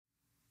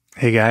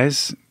Hey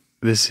guys,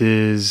 this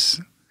is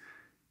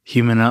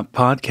Human Up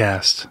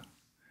Podcast.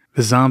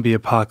 The zombie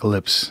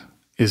apocalypse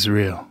is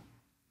real.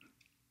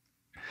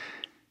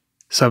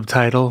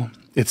 Subtitle,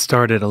 it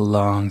started a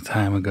long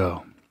time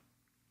ago.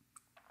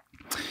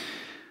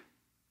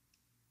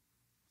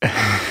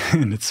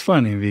 And it's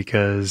funny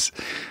because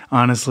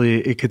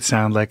honestly, it could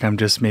sound like I'm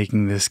just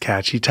making this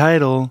catchy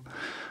title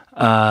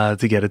to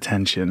get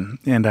attention,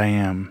 and I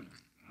am.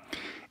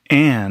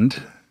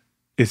 And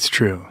it's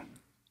true.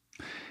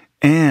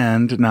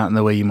 And not in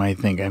the way you might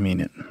think I mean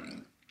it.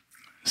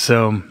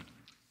 So,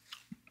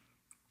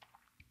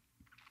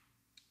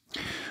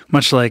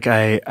 much like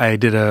I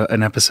did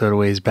an episode a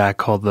ways back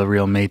called The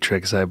Real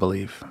Matrix, I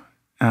believe.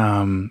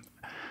 There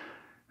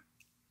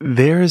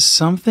is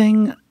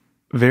something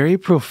very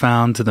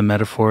profound to the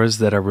metaphors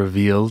that are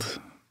revealed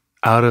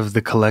out of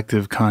the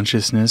collective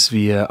consciousness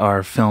via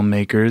our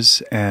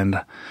filmmakers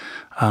and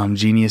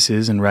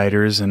geniuses and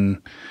writers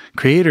and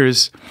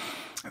creators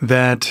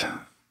that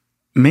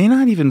may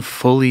not even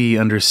fully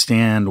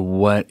understand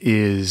what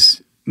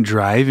is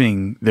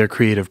driving their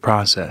creative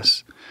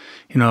process.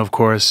 You know, of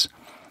course,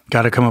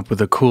 got to come up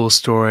with a cool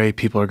story.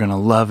 People are going to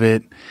love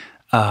it.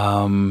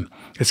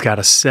 It's got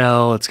to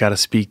sell. It's got to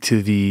speak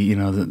to the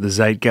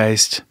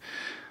zeitgeist,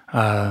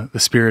 the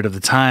spirit of the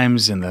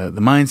times and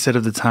the mindset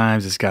of the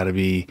times. It's got to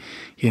be,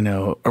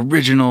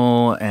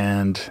 original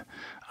and,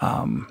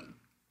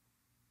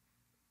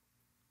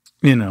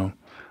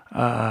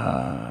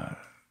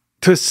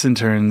 twists and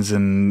turns,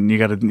 and you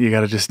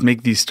gotta just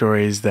make these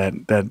stories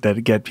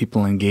that get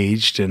people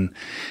engaged and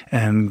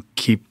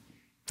keep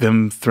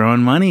them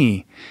throwing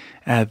money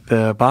at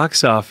the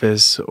box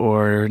office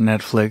or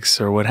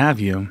Netflix or what have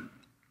you.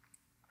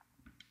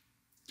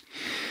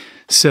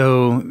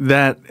 So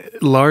that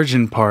large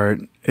in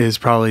part is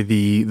probably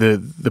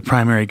the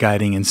primary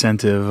guiding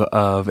incentive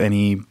of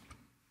any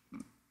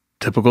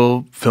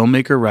typical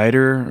filmmaker,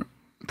 writer,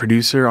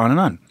 producer, on and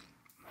on.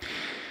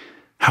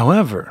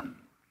 However,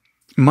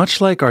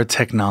 much like our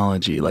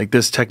technology, like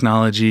this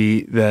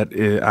technology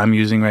that I'm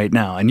using right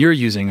now and you're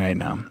using right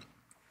now,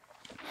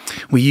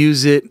 we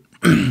use it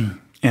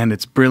and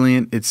it's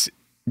brilliant, it's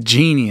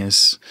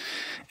genius,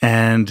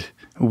 and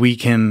we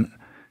can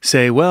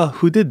say, well,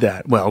 who did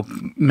that? Well,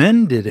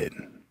 men did it,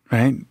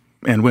 right?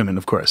 And women,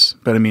 of course.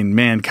 But I mean,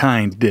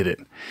 mankind did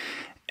it.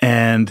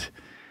 And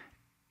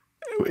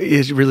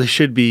it really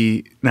should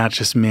be not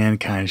just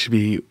mankind, it should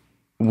be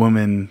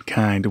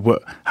womankind.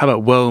 How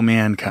about woe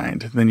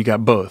mankind? Then you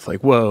got both,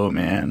 like whoa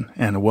man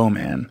and a woe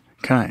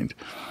mankind.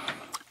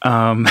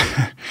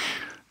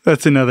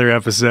 That's another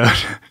episode.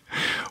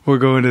 We'll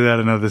go into that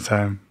another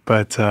time.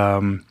 But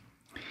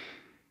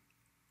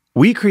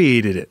we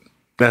created it.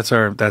 That's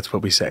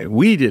what we say.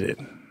 We did it.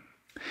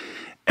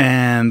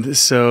 And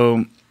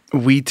so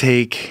we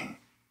take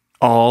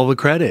all the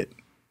credit.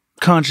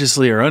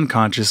 Consciously or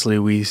unconsciously,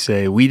 we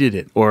say we did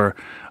it, or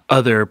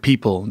other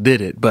people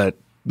did it, but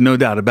no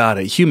doubt about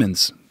it,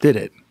 humans did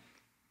it.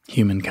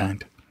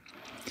 Humankind.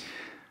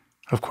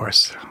 Of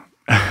course.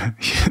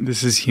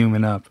 This is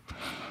Human Up.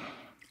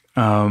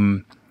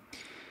 The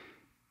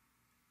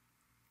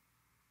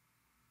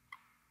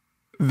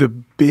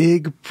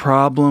big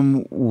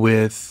problem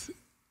with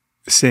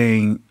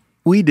saying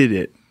we did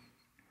it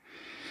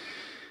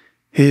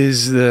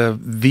is the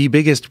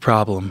biggest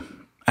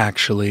problem,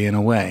 actually, in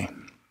a way,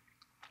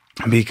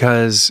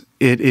 because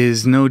it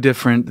is no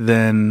different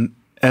than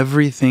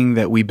everything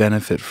that we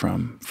benefit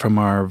from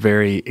our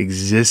very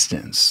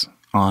existence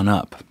on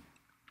up,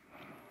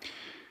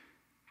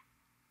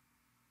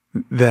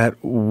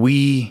 that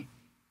we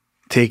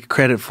take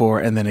credit for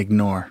and then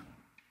ignore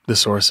the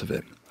source of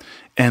it.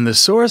 And the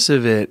source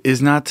of it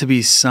is not to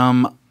be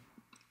some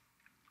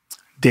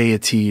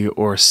deity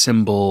or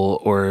symbol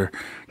or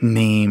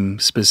name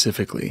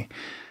specifically,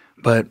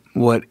 but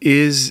what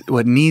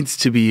needs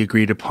to be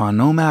agreed upon,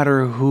 no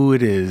matter who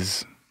it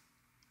is,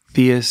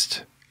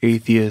 theist,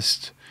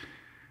 atheist,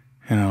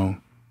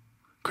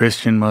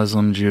 Christian,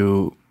 Muslim,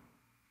 Jew,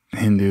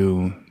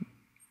 Hindu,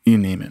 you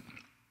name it.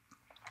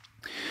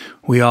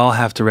 We all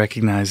have to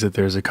recognize that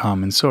there's a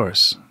common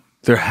source.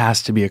 There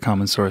has to be a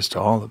common source to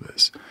all of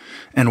this.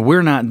 And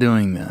we're not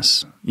doing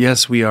this.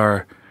 Yes, we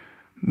are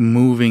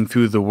moving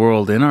through the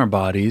world in our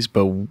bodies,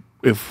 but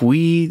if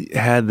we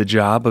had the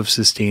job of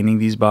sustaining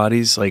these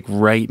bodies, like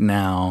right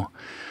now,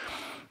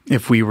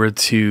 if we were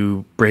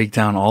to break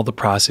down all the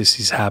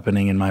processes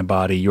happening in my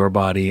body, your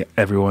body,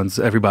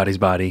 everybody's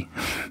body,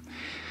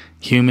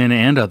 human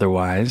and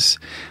otherwise,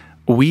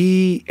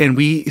 we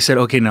said,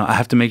 okay, no, I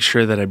have to make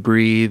sure that I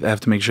breathe. I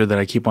have to make sure that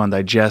I keep on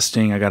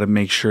digesting. I got to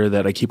make sure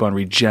that I keep on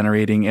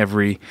regenerating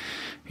on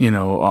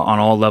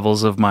all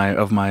levels of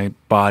my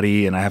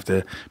body, and I have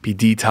to be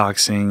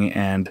detoxing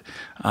and,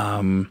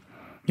 on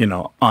and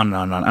on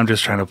and on. I'm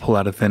just trying to pull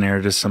out of thin air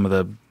just some of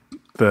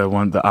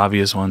the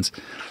obvious ones,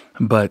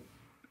 but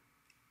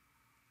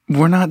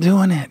we're not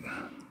doing it.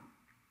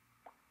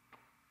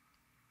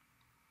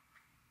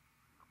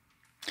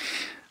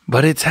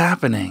 But it's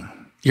happening.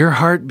 Your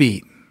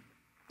heartbeat,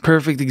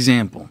 perfect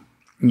example.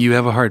 You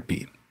have a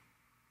heartbeat.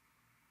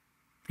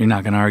 You're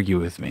not going to argue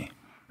with me.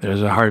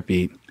 There's a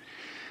heartbeat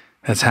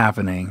that's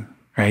happening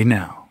right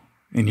now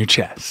in your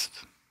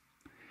chest.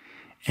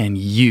 And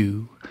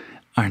you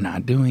are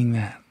not doing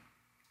that.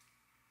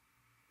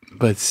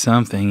 But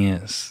something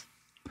is.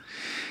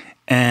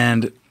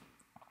 And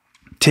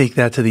take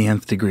that to the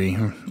nth degree,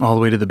 all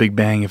the way to the Big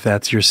Bang if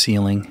that's your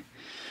ceiling,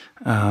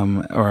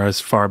 or as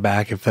far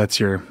back if that's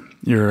your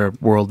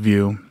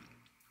worldview,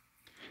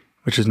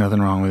 which is nothing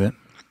wrong with it.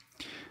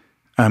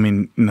 I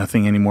mean,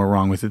 nothing any more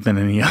wrong with it than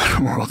any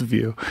other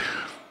worldview.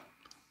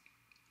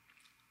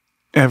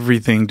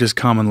 Everything, just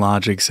common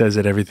logic says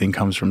that everything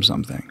comes from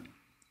something.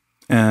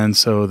 And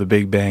so the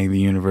Big Bang, the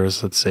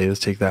universe, let's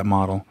take that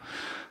model,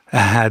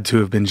 had to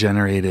have been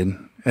generated.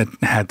 It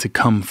had to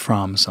come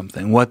from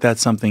something. What that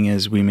something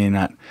is, we may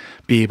not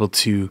be able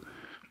to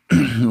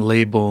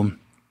label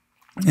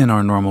in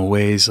our normal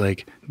ways,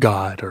 like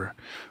God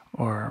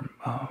or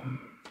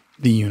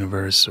the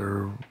universe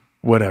or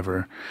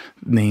whatever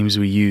names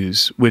we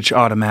use, which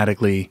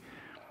automatically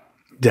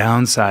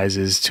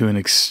downsizes to an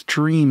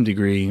extreme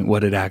degree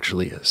what it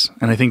actually is.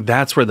 And I think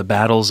that's where the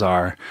battles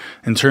are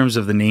in terms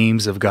of the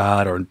names of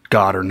God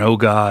or no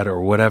God or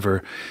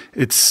whatever.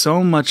 It's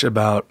so much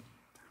about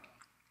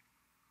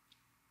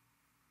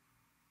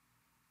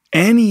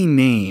any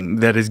name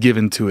that is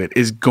given to it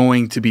is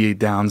going to be a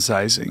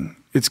downsizing.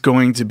 It's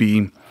going to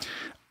be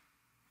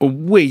a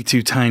way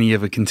too tiny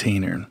of a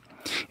container.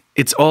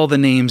 It's all the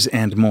names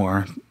and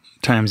more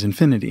times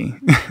infinity.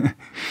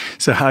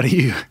 So how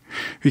do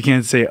we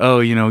can't say, oh,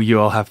 we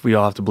all have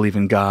to believe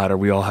in God, or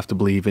we all have to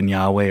believe in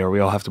Yahweh, or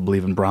we all have to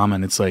believe in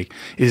Brahman. It's like,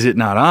 is it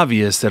not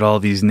obvious that all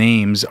these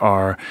names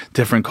are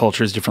different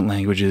cultures, different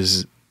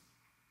languages,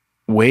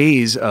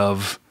 ways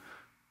of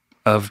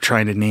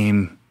trying to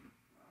name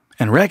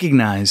and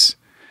recognize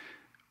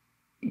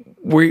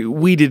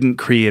we didn't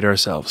create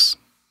ourselves,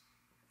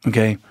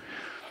 okay?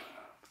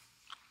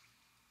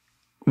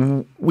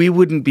 We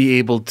wouldn't be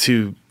able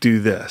to do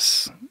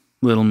this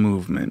little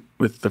movement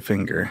with the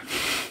finger.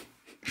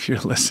 If you're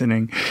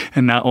listening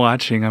and not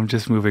watching, I'm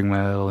just moving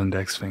my little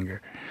index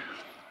finger.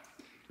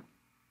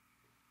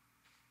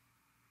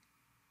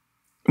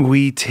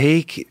 We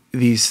take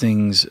these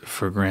things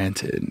for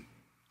granted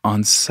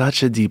on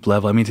such a deep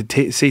level. I mean,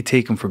 to say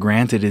take them for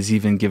granted is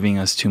even giving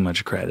us too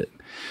much credit.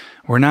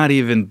 There's not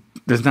even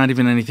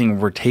anything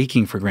we're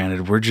taking for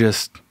granted. We're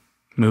just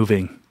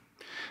moving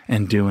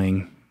and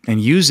doing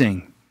and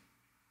using.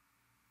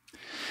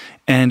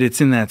 And it's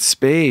in that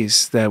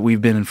space that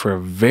we've been in for a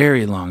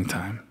very long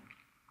time.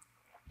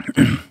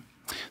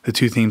 The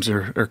two themes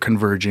are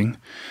converging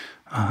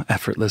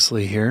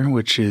effortlessly here,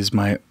 which is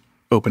my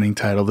opening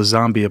title, The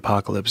Zombie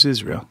Apocalypse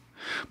Israel.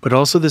 But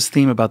also this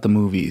theme about the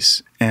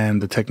movies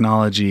and the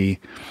technology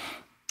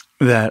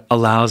that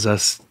allows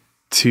us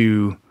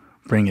to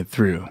bring it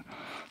through.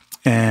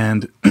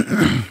 And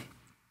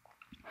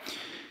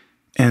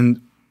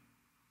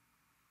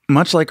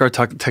much like our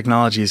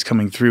technology is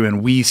coming through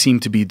and we seem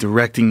to be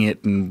directing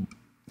it and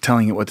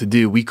telling it what to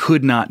do, we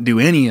could not do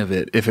any of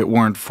it if it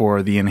weren't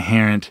for the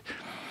inherent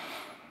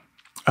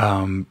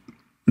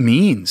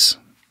means.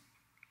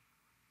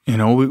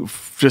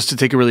 Just to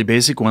take a really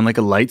basic one, like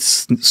a light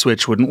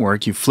switch wouldn't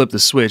work. You flip the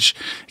switch,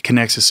 it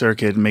connects a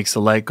circuit, and makes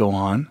the light go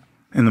on,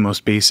 in the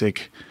most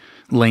basic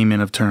layman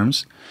of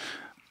terms.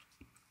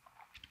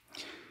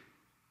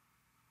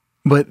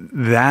 But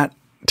that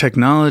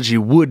technology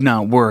would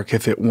not work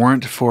if it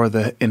weren't for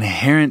the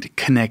inherent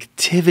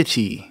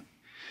connectivity,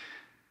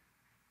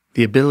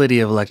 the ability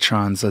of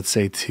electrons, let's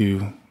say,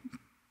 to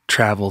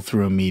travel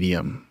through a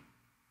medium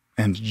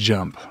and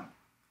jump.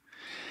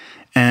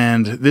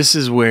 And this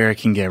is where it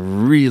can get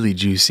really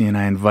juicy, and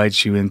I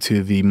invite you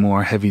into the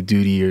more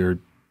heavy-duty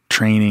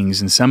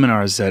trainings and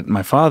seminars that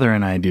my father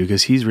and I do,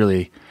 because he's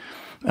really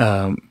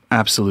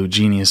absolute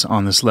genius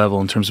on this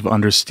level in terms of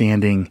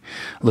understanding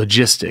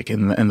logistic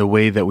and the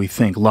way that we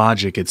think,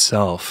 logic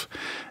itself.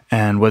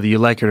 And whether you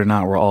like it or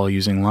not, we're all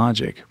using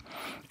logic.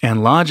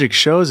 And logic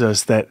shows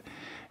us that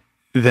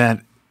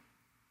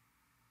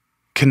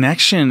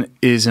connection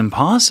is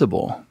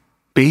impossible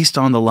based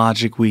on the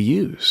logic we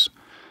use.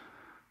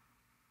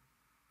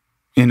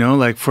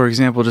 Like, for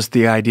example, just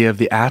the idea of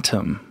the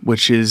atom,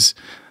 which is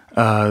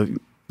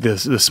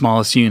the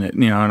smallest unit.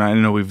 And I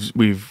know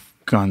we've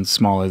gone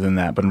smaller than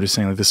that, but I'm just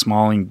saying, like,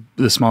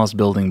 the smallest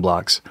building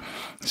blocks.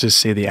 Let's just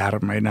say the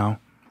atom right now,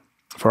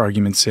 for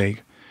argument's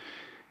sake,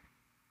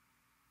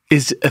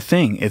 is a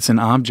thing. It's an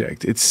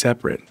object. It's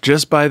separate,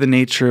 just by the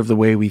nature of the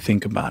way we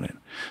think about it.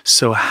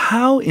 So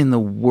how in the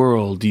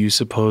world do you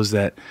suppose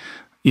that,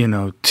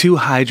 two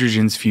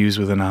hydrogens fuse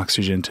with an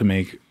oxygen to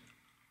make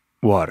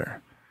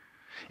water,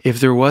 if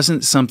there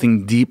wasn't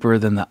something deeper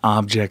than the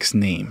objects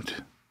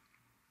named?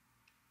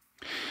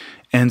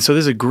 And so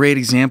there's a great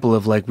example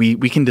of, like, we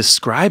can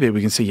describe it. We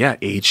can say, yeah,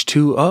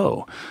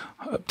 H2O,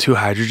 two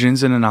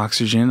hydrogens and an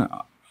oxygen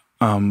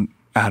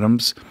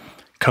atoms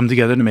come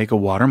together to make a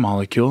water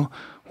molecule.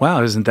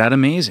 Wow, isn't that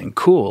amazing?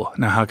 Cool.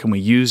 Now, how can we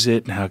use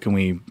it? And how can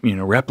we,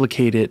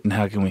 replicate it? And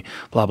how can we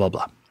blah, blah,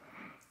 blah.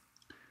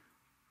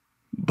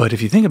 But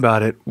if you think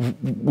about it,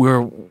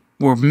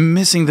 we're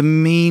missing the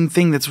main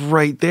thing that's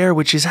right there,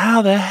 which is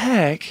how the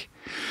heck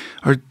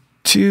are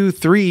 2,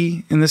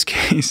 3, in this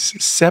case,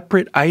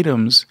 separate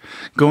items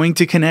going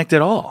to connect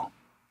at all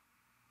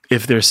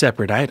if they're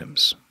separate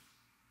items?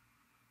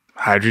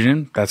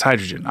 Hydrogen, that's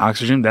hydrogen.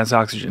 Oxygen, that's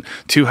oxygen.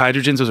 2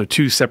 hydrogens, those are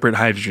 2 separate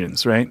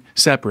hydrogens, right?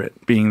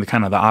 Separate being the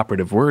kind of the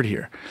operative word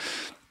here.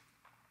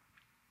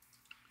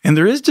 And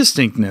there is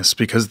distinctness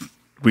because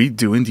we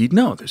do indeed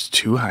know there's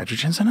 2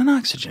 hydrogens and an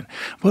oxygen.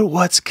 But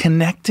what's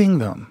connecting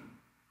them?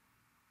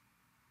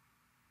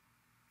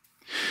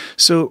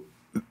 So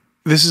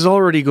this is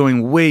already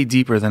going way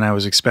deeper than I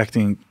was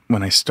expecting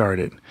when I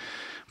started.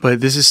 But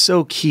this is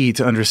so key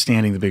to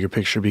understanding the bigger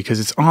picture because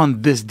it's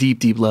on this deep,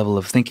 deep level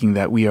of thinking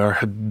that we are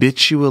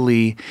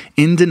habitually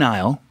in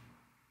denial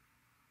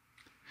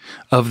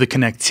of the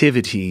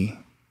connectivity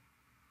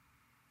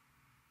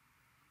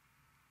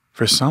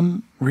for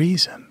some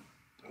reason.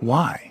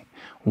 Why?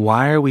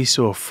 Why are we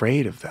so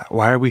afraid of that?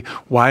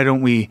 Why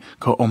don't we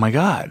go, oh my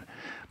God,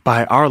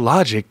 by our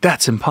logic,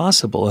 that's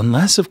impossible.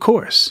 Unless, of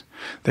course,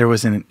 there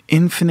was an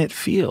infinite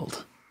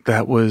field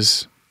that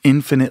was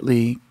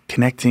infinitely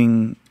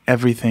connecting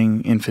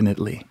everything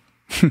infinitely.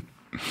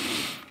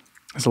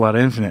 There's a lot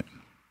of infinite.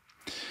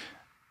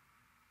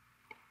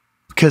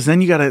 Because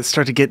then you got to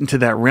start to get into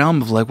that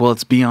realm of like, well,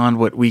 it's beyond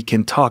what we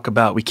can talk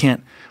about. We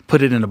can't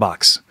put it in a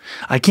box.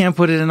 I can't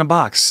put it in a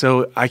box.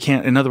 So I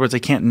can't, in other words, I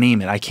can't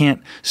name it. I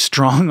can't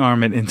strong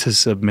arm it into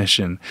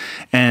submission.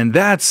 And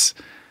that's,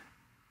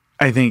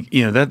 I think,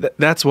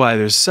 that's why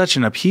there's such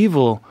an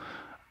upheaval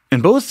in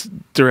both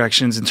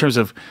directions in terms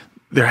of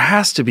there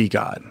has to be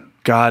God.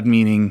 God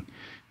meaning,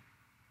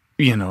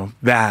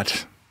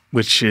 that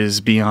which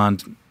is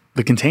beyond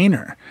the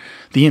container,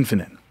 the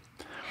infinite.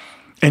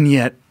 And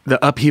yet the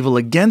upheaval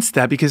against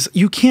that, because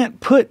you can't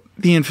put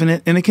the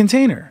infinite in a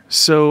container.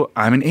 So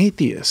I'm an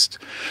atheist.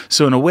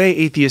 So in a way,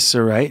 atheists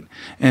are right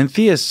and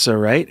theists are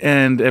right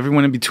and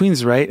everyone in between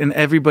is right and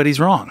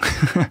everybody's wrong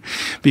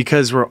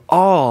because we're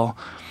all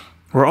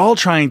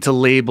trying to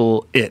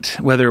label it,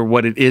 whether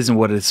what it is and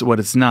what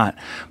it's not.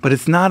 But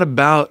it's not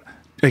about,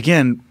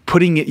 again,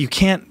 putting it, you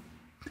can't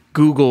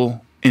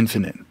Google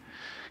infinite.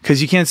 Because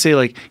you can't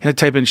say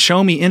type in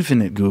show me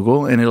infinite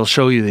Google and it'll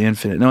show you the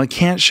infinite. No, it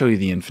can't show you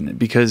the infinite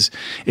because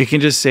it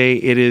can just say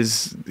it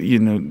is,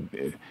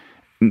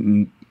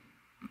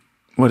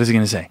 what is it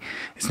going to say?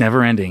 It's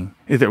never ending.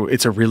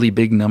 It's a really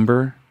big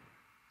number.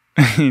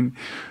 I mean,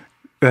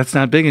 that's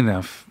not big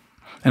enough.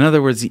 In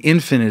other words, the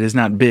infinite is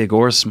not big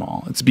or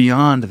small. It's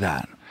beyond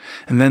that.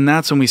 And then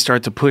that's when we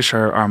start to push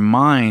our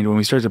mind, when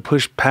we start to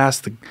push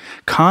past the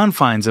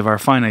confines of our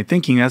finite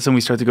thinking, that's when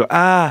we start to go,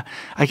 I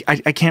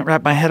can't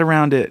wrap my head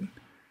around it.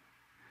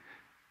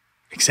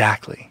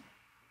 Exactly.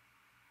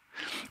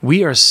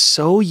 We are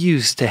so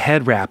used to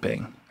head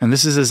wrapping, and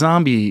this is a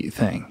zombie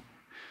thing.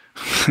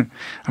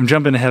 I'm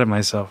jumping ahead of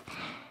myself.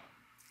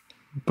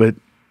 But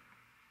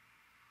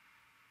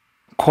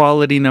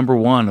quality number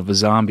 1 of a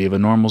zombie, of a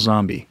normal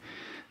zombie,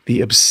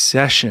 the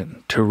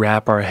obsession to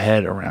wrap our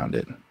head around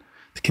it,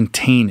 to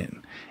contain it.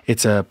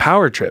 It's a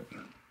power trip.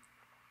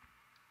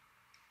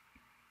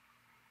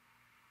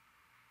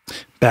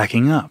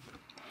 Backing up.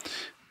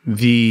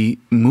 The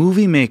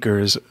movie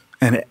makers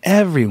and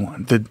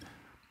everyone,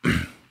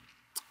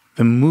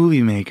 the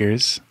movie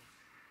makers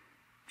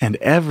and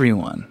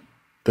everyone,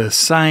 the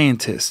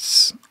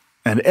scientists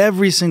and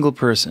every single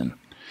person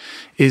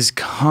is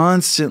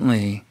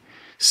constantly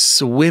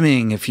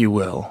swimming, if you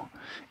will,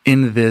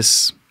 in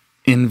this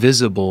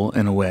invisible,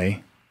 in a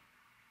way,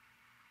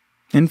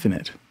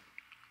 infinite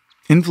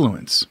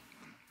influence,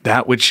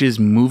 that which is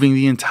moving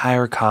the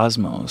entire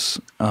cosmos,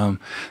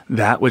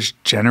 that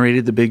which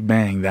generated the Big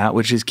Bang, that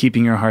which is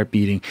keeping your heart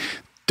beating.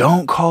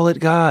 Don't call it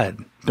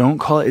God. Don't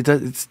call it.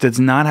 It does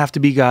not have to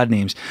be God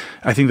names.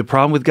 I think the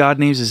problem with God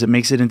names is it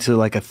makes it into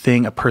like a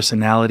thing, a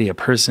personality, a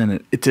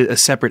person, it's a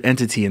separate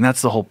entity, and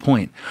that's the whole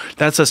point.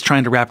 That's us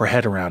trying to wrap our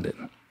head around it.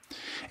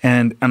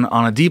 And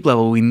on a deep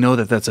level, we know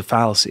that that's a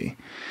fallacy.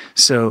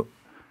 So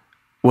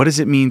what does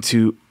it mean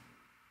to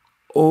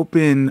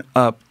open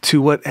up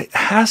to what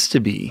has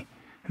to be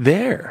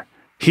there,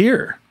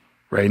 here,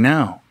 right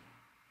now?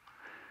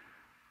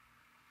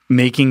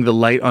 Making the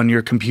light on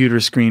your computer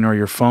screen or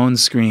your phone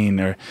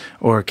screen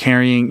or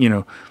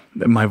carrying,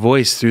 my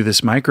voice through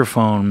this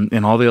microphone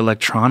and all the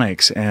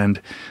electronics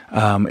and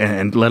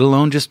let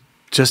alone just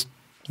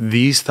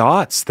these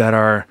thoughts that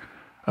are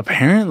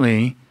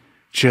apparently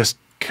just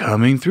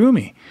coming through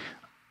me.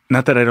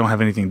 Not that I don't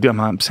have anything to do. I'm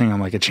not saying I'm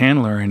like a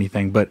channeler or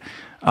anything, but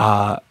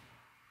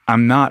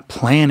I'm not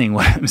planning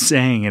what I'm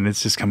saying and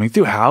it's just coming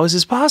through. How is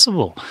this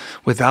possible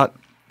without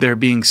there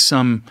being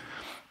some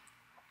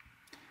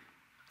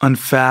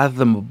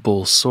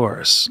unfathomable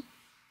source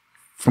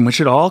from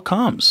which it all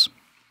comes?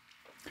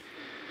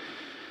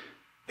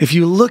 If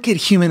you look at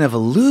human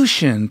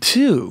evolution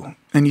too,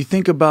 and you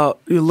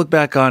look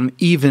back on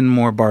even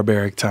more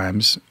barbaric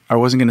times. I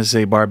wasn't going to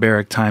say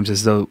barbaric times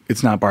as though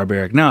it's not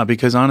barbaric now,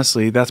 because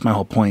honestly, that's my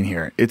whole point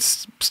here.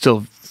 It's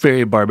still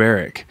very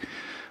barbaric,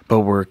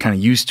 but we're kind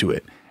of used to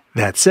it.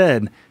 That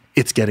said,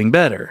 it's getting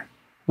better.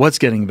 What's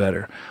getting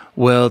better?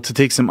 Well, to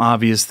take some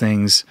obvious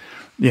things,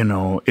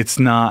 it's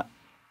not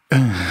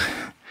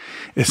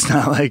it's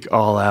not like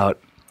all out.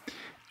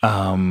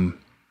 I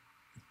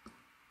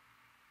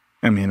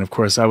mean, of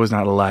course, I was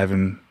not alive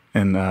in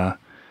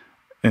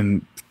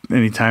any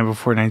time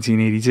before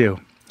 1982.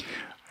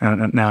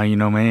 Now you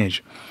know my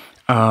age.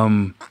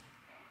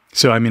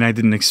 So, I mean, I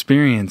didn't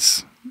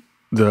experience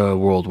the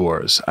world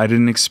wars. I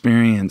didn't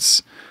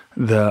experience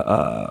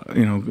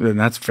and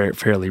that's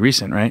fairly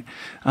recent, right?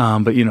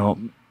 But,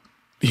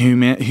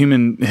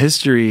 human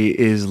history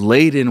is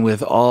laden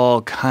with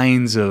all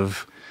kinds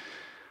of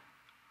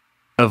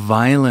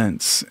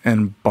violence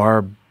and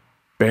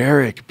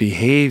barbaric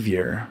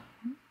behavior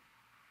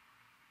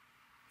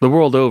the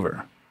world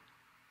over.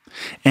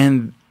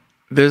 And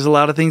there's a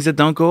lot of things that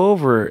don't go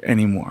over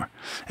anymore.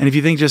 And if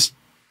you think just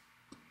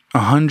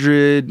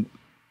 100,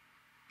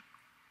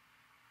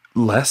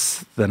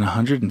 less than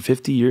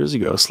 150 years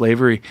ago,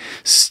 slavery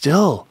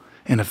still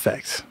in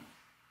effect.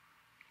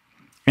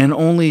 And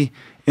only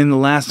in the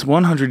last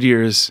 100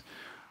 years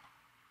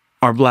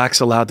are blacks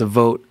allowed to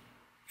vote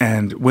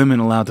and women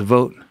allowed to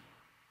vote.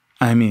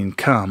 I mean,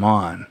 come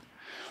on.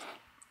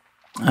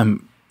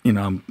 I'm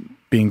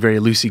being very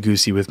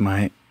loosey-goosey with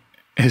my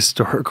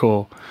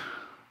historical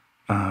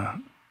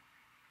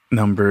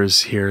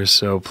numbers here,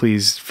 so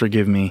please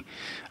forgive me.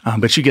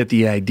 But you get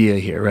the idea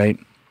here, right?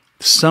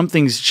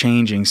 Something's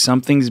changing.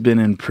 Something's been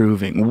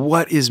improving.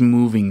 What is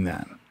moving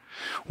that?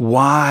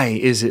 Why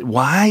is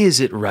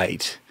it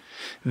right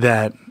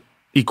that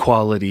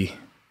equality,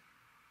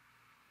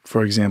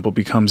 for example,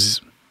 becomes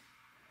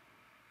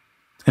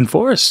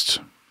enforced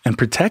and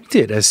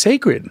protected as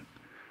sacred?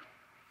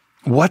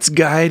 What's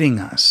guiding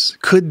us?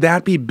 Could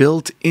that be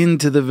built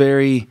into the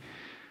very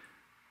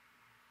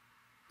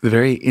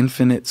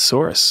infinite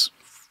source,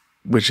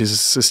 which is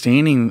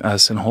sustaining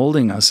us and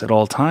holding us at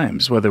all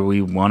times, whether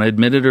we want to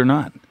admit it or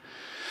not?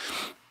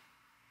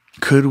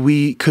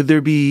 Could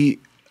there be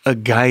a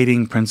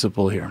guiding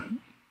principle here?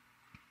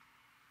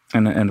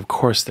 And of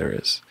course there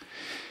is.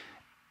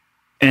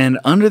 And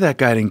under that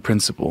guiding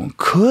principle,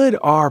 could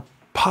our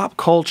pop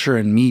culture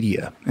and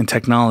media and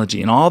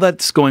technology and all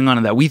that's going on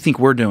and that we think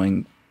we're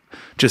doing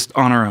just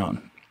on our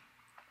own,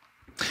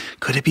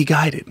 could it be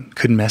guided?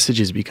 Could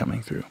messages be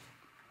coming through?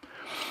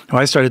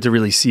 I started to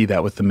really see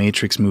that with the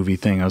Matrix movie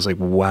thing. I was like,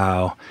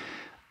 wow,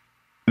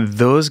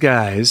 those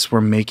guys were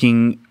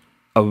making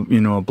a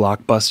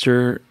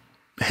blockbuster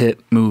hit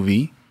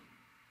movie,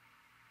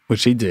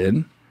 which they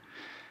did.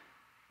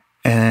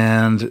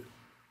 And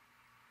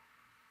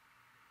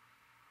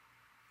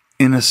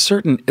in a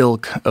certain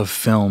ilk of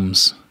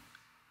films,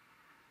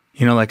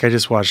 like I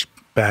just watched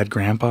Bad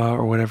Grandpa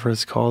or whatever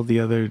it's called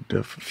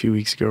a few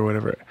weeks ago or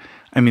whatever.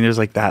 I mean, there's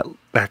like that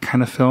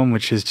kind of film,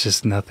 which is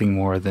just nothing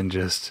more than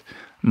just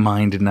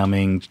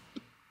mind-numbing,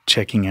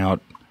 checking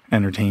out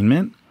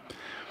entertainment.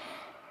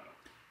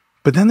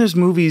 But then there's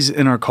movies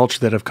in our culture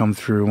that have come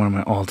through. One of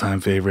my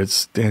all-time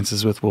favorites,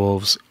 Dances with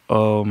Wolves.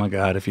 Oh my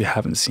God, if you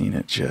haven't seen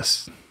it,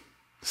 just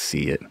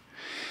see it.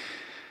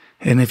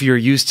 And if you're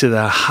used to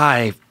the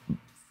high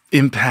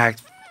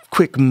impact,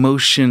 quick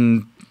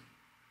motion,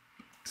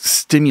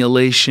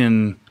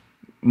 stimulation,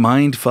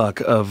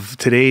 mindfuck of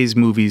today's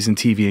movies and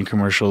TV and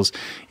commercials,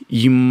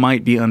 you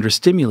might be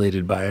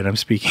understimulated by it. I'm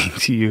speaking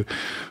to you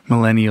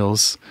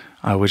millennials,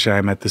 which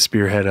I'm at the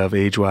spearhead of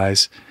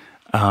age-wise.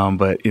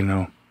 But,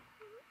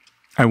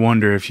 I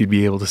wonder if you'd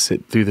be able to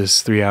sit through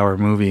this 3-hour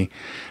movie.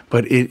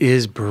 But it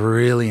is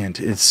brilliant.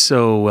 It's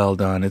so well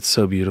done. It's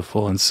so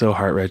beautiful and so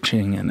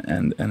heart-wrenching.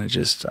 And it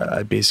just,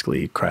 I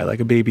basically cry like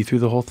a baby through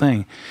the whole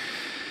thing.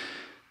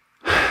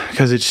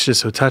 Because it's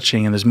just so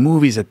touching, and there's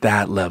movies at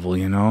that level,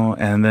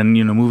 and then,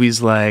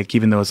 movies like,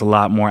 even though it's a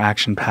lot more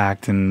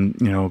action-packed and,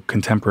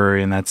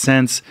 contemporary in that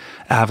sense,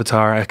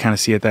 Avatar, I kind of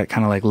see at that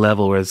kind of like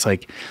level where it's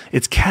like,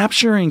 it's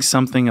capturing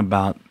something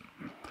about,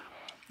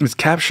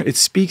 it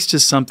speaks to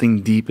something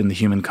deep in the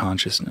human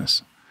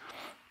consciousness.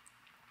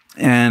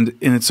 And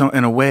in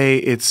a way,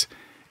 it's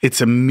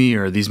a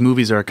mirror. These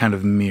movies are a kind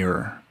of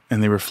mirror,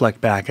 and they reflect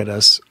back at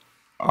us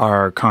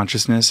our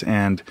consciousness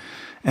and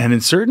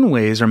in certain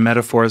ways are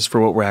metaphors for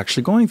what we're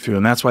actually going through.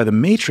 And that's why The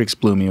Matrix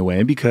blew me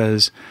away,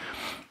 because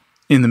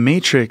in The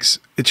Matrix,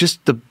 it's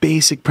just the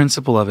basic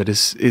principle of it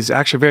is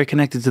actually very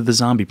connected to the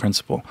zombie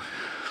principle.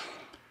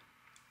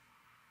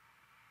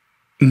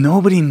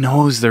 Nobody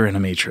knows they're in a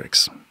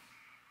matrix.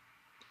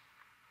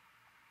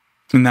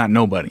 Not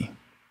nobody.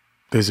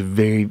 There's a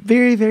very,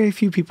 very, very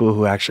few people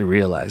who actually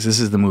realize this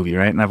is the movie,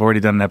 right? And I've already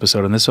done an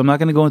episode on this, so I'm not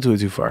going to go into it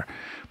too far.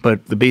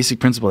 But the basic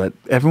principle that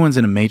everyone's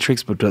in a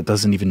matrix but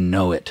doesn't even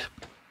know it.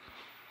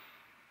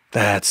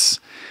 That's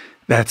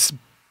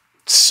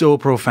so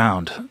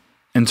profound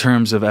in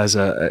terms of as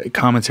a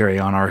commentary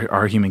on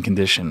our human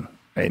condition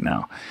right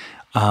now.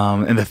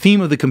 And the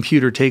theme of the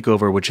computer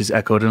takeover, which is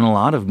echoed in a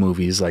lot of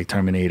movies like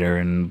Terminator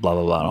and blah,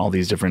 blah, blah, and all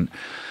these different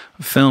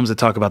films that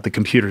talk about the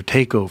computer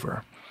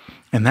takeover.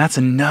 And that's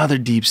another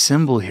deep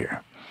symbol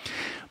here.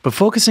 But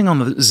focusing on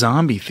the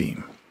zombie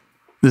theme,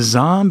 the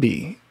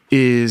zombie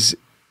was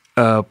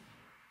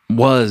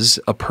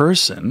a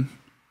person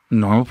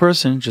normal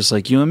person, just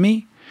like you and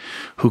me,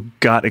 who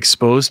got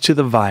exposed to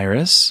the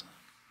virus,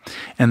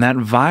 and that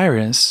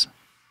virus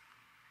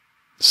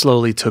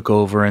slowly took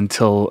over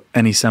until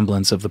any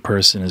semblance of the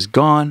person is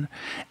gone,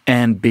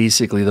 and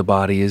basically the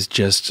body is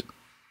just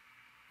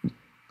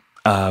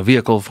a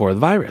vehicle for the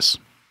virus.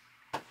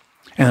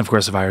 And of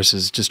course, the virus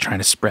is just trying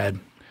to spread,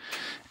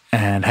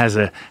 and has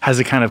a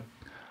kind of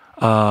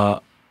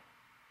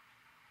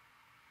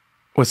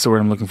what's the word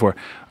I'm looking for?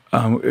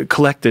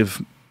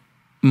 Collective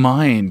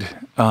mind,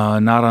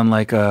 not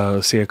unlike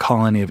say a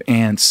colony of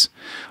ants,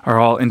 are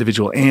all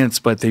individual ants,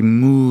 but they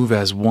move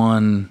as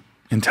one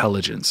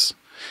intelligence,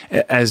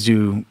 as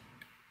does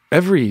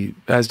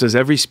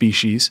every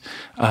species,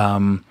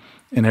 and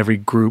every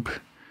group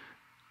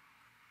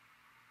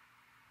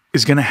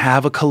is going to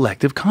have a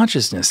collective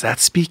consciousness.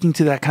 That's speaking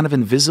to that kind of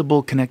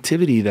invisible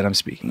connectivity that I'm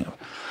speaking of.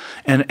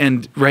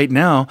 And right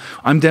now,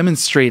 I'm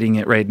demonstrating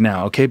it right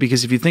now, okay?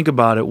 Because if you think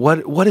about it,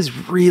 what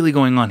is really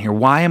going on here?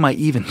 Why am I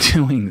even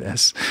doing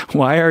this?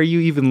 Why are you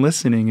even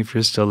listening if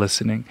you're still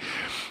listening?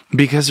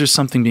 Because there's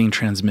something being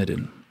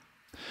transmitted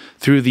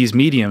through these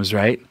mediums,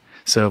 right?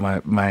 So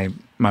my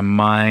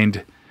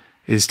mind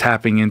is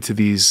tapping into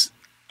these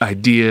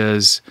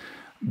ideas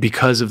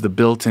because of the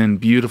built-in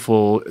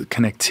beautiful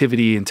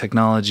connectivity and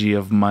technology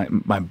of my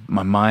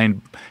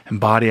mind and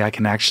body. I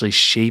can actually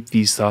shape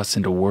these thoughts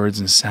into words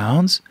and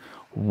sounds.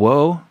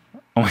 Whoa.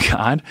 Oh my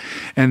God.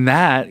 And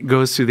that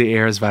goes through the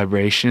air as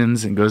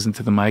vibrations and goes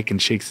into the mic and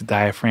shakes the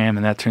diaphragm,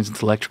 and that turns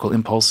into electrical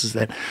impulses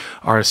that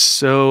are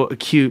so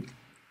acute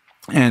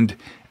and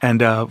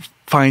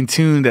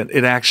fine-tuned that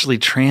it actually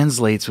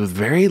translates with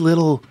very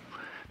little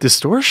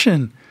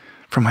distortion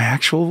from my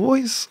actual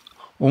voice.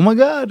 Oh my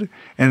God.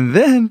 And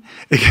then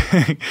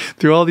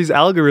through all these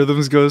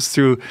algorithms goes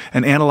through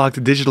an analog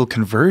to digital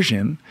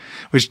conversion,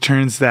 which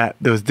turns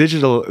those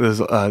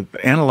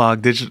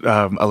analog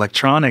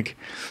electronic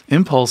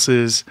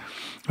impulses,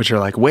 which are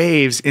like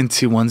waves,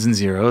 into ones and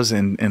zeros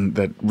and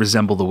that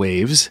resemble the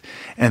waves.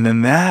 And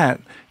then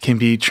that can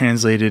be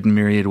translated in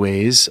myriad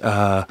ways.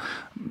 I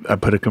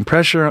put a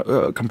compressor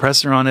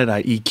on it.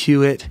 I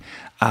EQ it.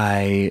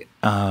 I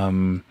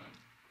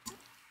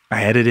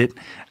edit it.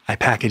 I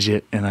package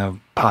it in a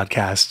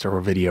podcast or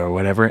a video or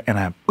whatever,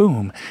 and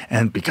boom.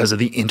 And because of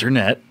the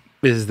internet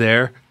is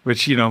there,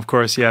 which, of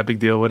course, yeah, big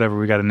deal, whatever.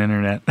 We got an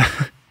internet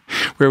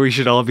where we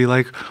should all be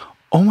like,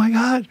 oh my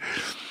God.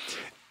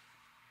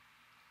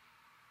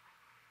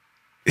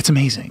 It's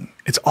amazing.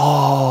 It's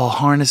all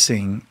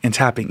harnessing and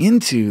tapping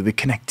into the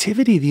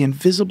connectivity, the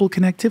invisible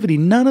connectivity.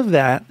 None of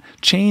that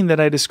chain that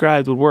I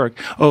described would work.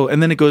 Oh,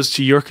 and then it goes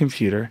to your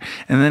computer,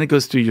 and then it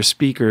goes through your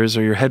speakers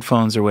or your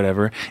headphones or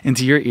whatever,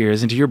 into your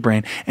ears, into your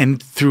brain,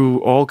 and through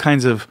all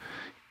kinds of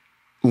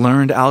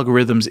learned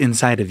algorithms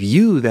inside of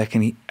you that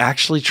can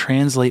actually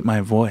translate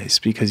my voice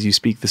because you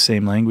speak the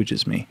same language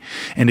as me.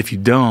 And if you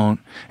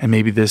don't, and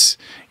maybe this,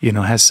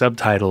 has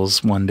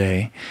subtitles one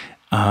day,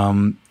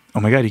 oh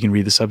my God, you can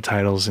read the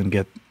subtitles and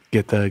get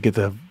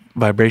the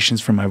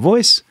vibrations from my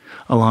voice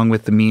along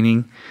with the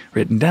meaning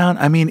written down.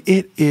 I mean,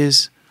 it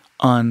is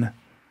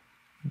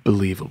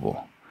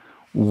unbelievable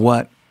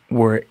what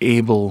we're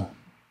able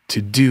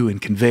to do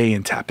and convey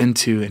and tap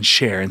into and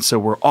share. And so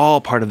we're all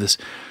part of this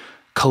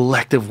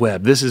collective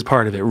web. This is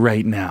part of it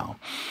right now.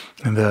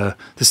 And the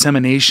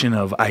dissemination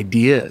of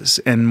ideas,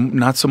 and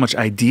not so much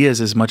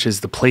ideas as much as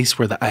the place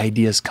where the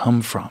ideas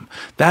come from.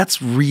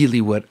 That's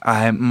really what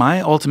my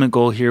ultimate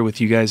goal here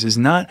with you guys is,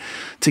 not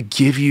to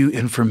give you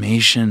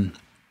information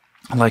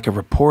like a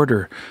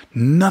reporter.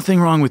 Nothing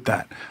wrong with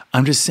that.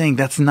 I'm just saying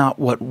that's not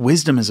what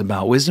wisdom is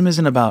about. Wisdom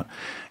isn't about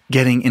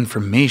getting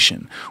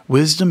information.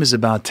 Wisdom is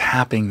about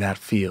tapping that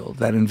field,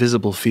 that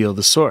invisible field,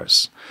 the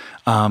source.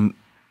 And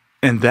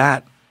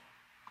that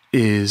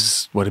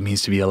is what it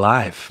means to be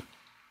alive.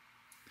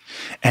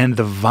 And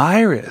the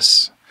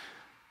virus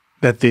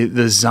that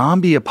the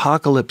zombie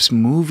apocalypse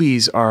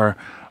movies are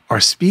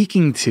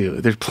speaking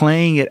to, they're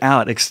playing it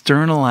out,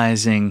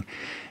 externalizing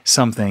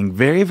something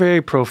very,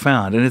 very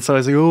profound. And it's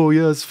always like, oh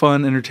yeah, it's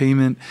fun,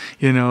 entertainment,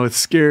 it's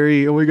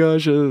scary. Oh my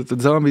gosh, the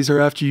zombies are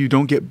after you.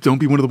 Don't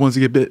be one of the ones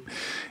that get bit.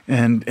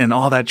 And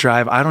all that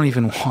drive. I don't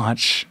even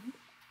watch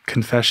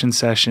Confession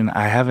Session.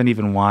 I haven't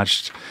even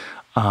watched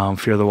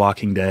Fear the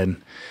Walking Dead,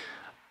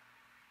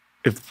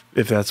 if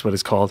that's what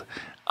it's called.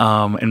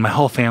 And my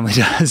whole family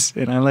does,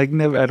 and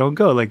I don't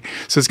go.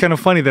 So it's kind of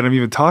funny that I'm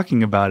even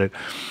talking about it,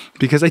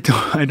 because I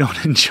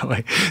don't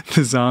enjoy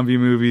the zombie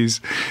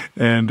movies,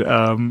 and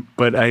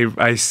but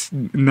I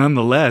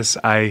nonetheless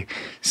I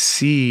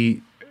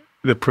see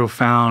the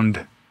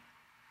profound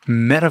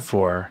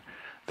metaphor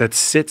that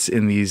sits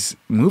in these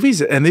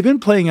movies, and they've been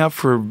playing out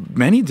for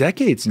many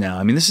decades now.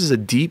 I mean, this is a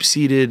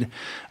deep-seated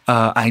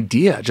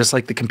idea, just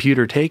like the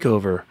computer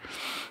takeover.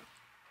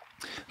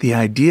 The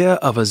idea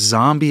of a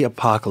zombie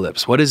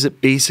apocalypse. What is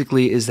it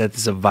basically is that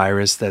there's a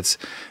virus that's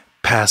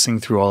passing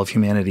through all of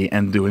humanity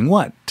and doing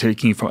what?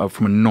 Taking you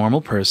from a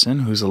normal person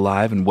who's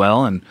alive and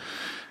well and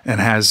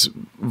has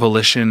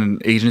volition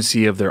and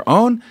agency of their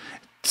own,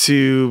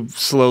 to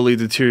slowly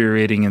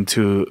deteriorating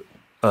into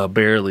a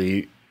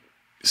barely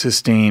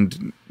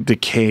sustained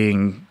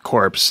decaying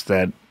corpse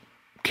that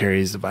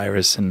carries the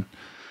virus, and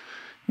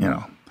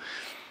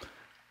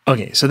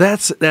okay, so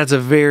that's a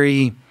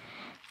very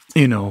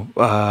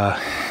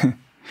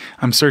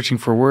I'm searching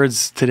for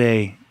words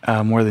today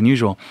more than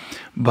usual,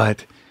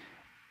 but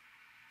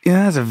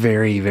that's a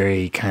very,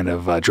 very kind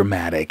of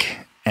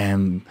dramatic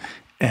and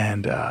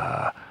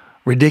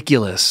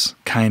ridiculous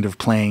kind of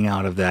playing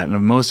out of that.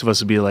 And most of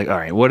us would be like, all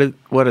right, what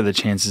are the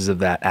chances of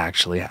that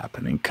actually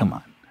happening? Come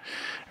on,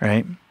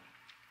 right?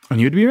 And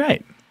you'd be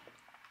right.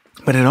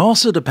 But it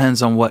also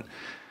depends on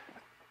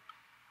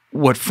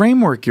what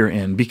framework you're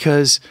in,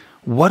 because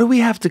what do we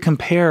have to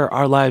compare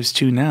our lives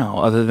to now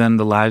other than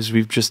the lives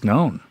we've just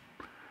known?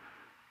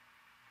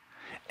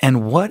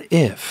 And what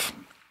if,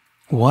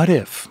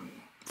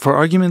 for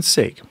argument's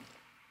sake,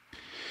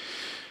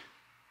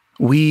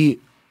 we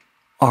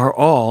are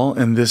all,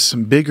 in this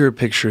bigger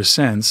picture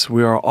sense,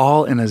 we are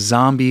all in a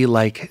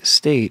zombie-like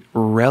state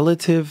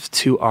relative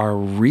to our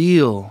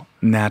real,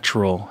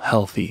 natural,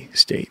 healthy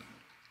state?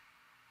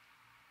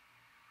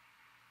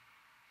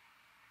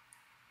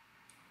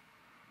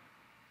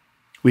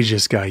 We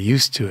just got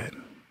used to it.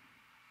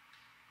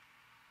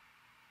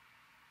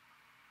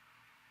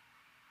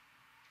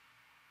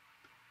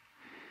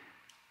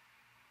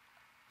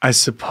 I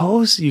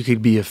suppose you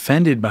could be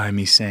offended by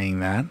me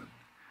saying that,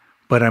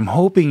 but I'm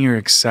hoping you're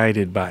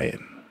excited by it,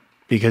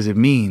 because it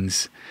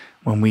means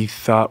when we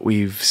thought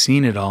we've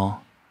seen it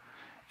all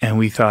and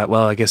we thought,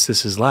 well, I guess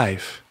this is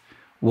life,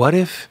 what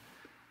if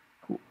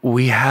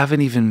we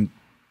haven't even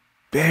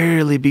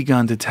barely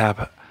begun to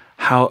tap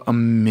how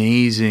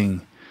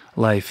amazing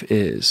life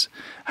is,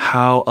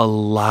 how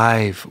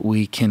alive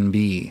we can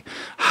be,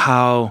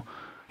 how,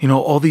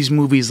 all these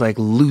movies like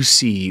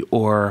Lucy,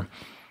 or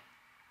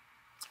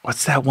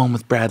what's that one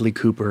with Bradley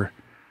Cooper?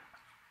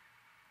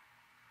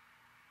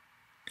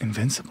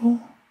 Invincible?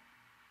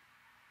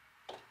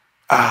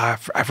 I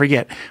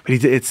forget,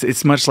 but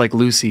it's much like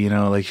Lucy,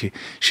 like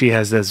she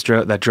has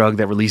that drug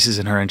that releases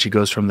in her, and she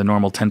goes from the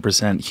normal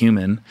 10%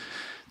 human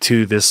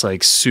to this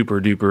like super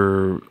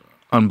duper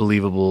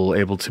unbelievable,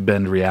 able to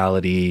bend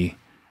reality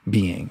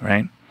being,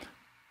 right?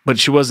 But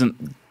she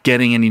wasn't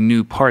getting any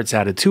new parts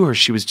added to her.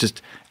 She was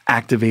just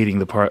activating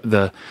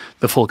the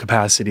full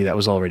capacity that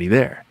was already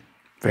there.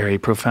 Very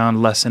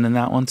profound lesson in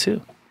that one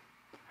too.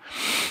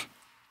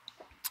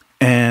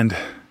 And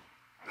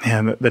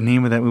man, the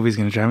name of that movie is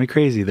going to drive me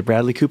crazy. The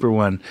Bradley Cooper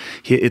one.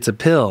 It's a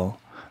pill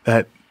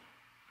that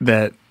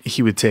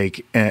he would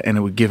take, and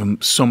it would give him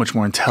so much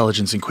more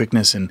intelligence and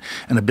quickness and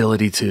an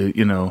ability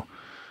to,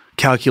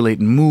 calculate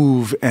and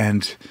move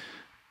and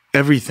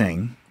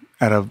everything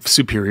at a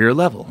superior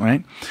level,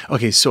 right?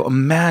 Okay, so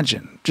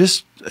imagine,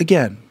 just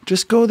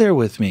go there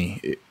with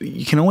me.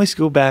 You can always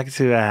go back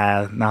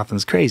to,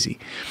 nothing's crazy.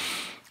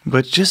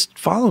 But just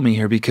follow me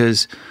here,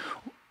 because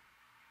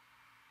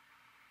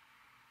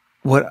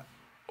what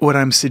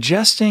I'm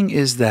suggesting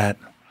is that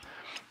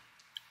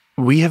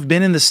we have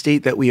been in the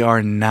state that we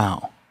are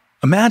now.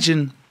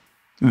 Imagine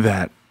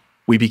that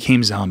we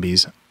became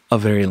zombies a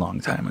very long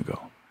time ago.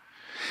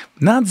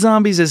 Not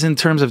zombies as in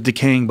terms of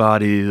decaying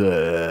body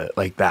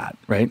like that,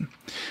 right?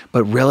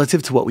 But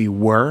relative to what we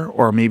were,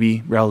 or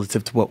maybe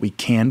relative to what we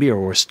can be,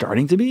 or we're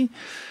starting to be.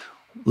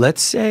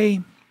 Let's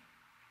say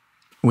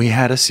we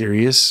had a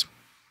serious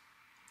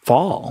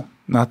fall,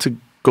 not to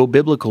go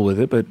biblical with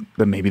it, but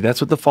maybe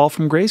that's what the fall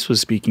from grace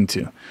was speaking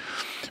to.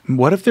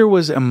 What if there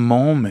was a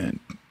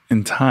moment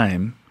in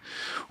time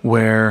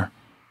where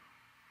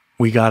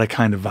we got a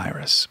kind of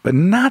virus, but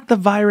not the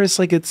virus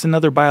like it's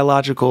another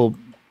biological,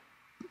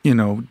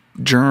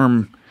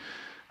 germ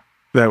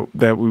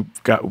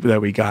that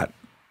we got,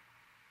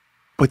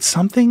 but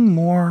something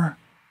more,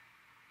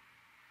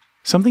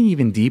 something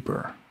even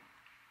deeper,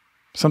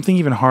 something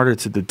even harder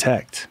to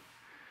detect.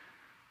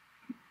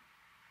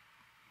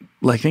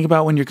 Like, think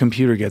about when your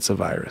computer gets a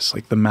virus,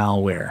 like the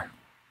malware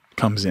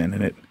comes in,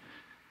 and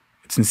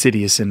it's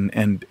insidious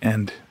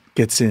and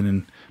gets in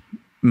and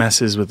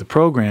messes with the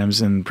programs,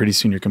 and pretty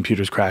soon your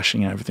computer's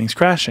crashing and everything's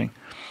crashing.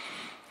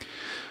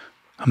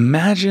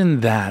 Imagine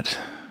that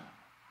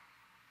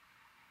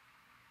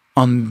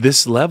on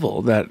this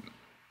level that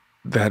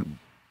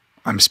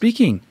I'm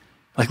speaking,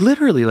 like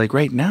literally, like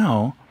right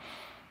now.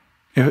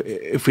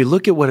 If we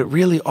look at what it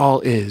really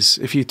all is,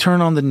 if you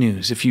turn on the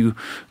news, if you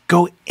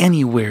go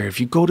anywhere, if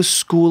you go to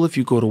school, if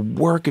you go to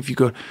work, if you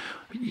go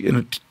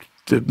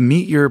to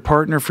meet your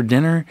partner for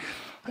dinner,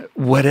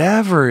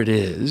 whatever it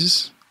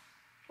is,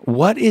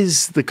 what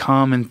is the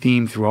common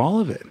theme through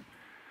all of it?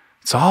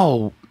 It's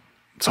all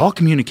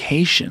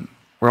communication.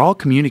 We're all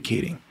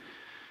communicating.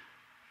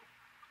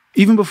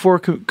 Even before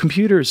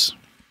computers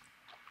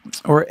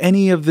or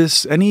any of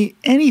this,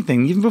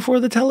 anything, even before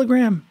the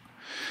telegram.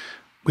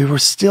 We were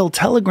still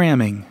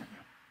telegramming.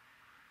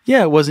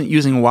 Yeah, it wasn't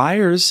using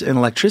wires and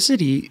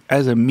electricity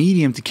as a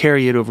medium to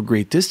carry it over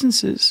great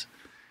distances,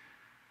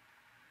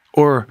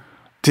 or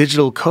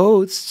digital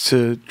codes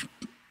to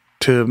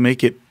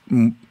make it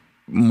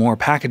more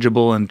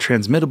packageable and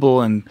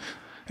transmittable and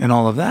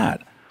all of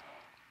that.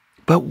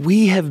 But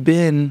we have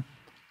been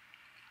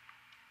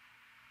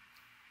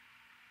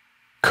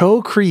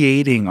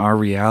co-creating our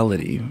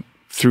reality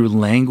through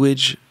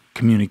language,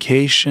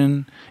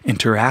 communication,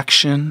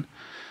 interaction,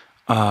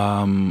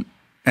 and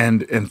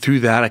through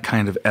that a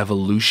kind of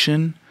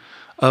evolution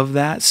of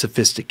that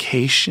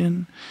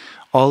sophistication.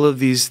 All of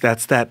these,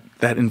 that's that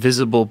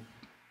invisible,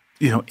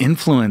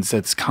 influence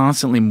that's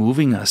constantly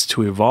moving us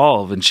to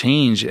evolve and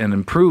change and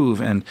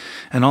improve and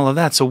all of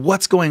that. So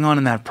what's going on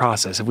in that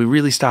process? If we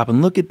really stop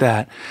and look at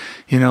that,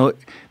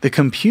 the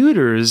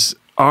computers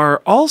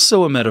are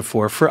also a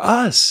metaphor for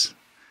us.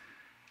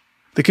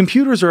 The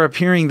computers are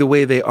appearing the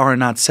way they are,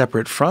 not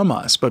separate from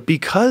us, but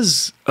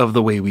because of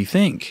the way we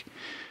think.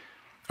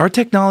 Our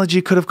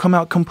technology could have come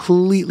out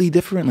completely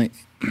differently.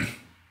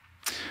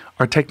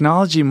 Our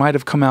technology might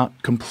have come out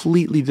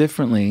completely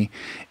differently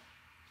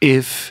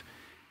if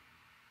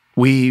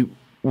we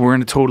were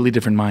in a totally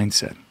different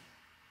mindset.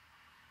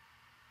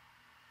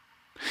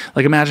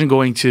 Like imagine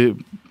going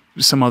to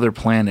some other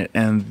planet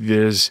and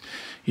there's,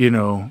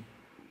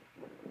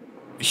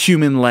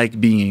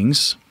 human-like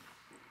beings,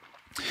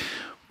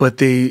 but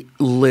they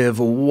live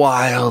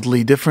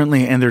wildly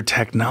differently, and their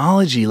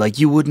technology, like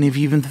you wouldn't have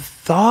even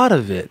thought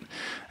of it.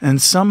 And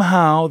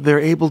somehow they're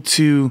able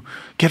to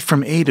get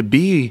from A to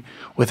B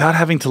without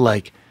having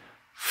to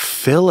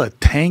fill a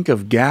tank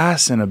of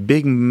gas and a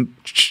big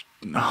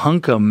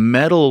hunk of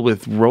metal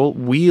with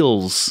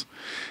wheels.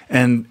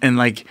 And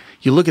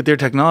you look at their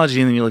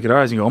technology and then you look at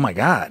ours and you go, oh my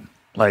God,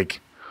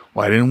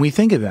 why didn't we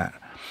think of that?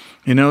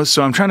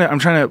 So I'm trying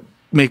to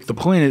make the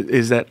point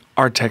is that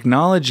our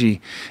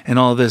technology and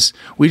all this,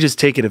 we just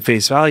take it at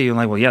face value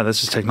and well, yeah,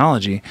 this is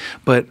technology.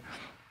 But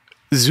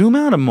zoom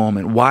out a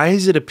moment. Why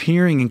is it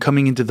appearing and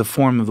coming into the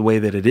form of the way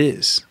that it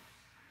is?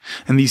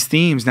 And these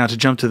themes, now to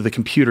jump to the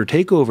computer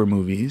takeover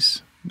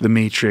movies, The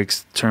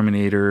Matrix,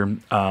 Terminator,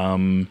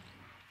 on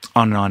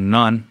and on and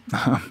on.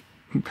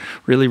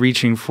 Really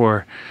reaching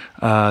for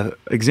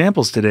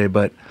examples today,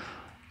 but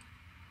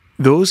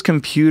those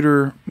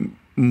computer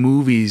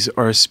movies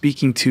are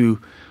speaking to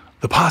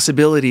the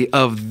possibility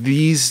of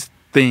these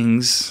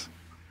things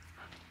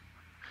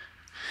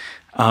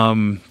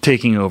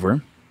taking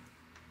over.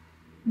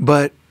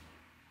 But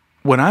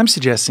what I'm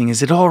suggesting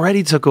is it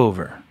already took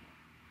over.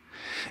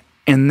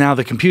 And now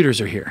the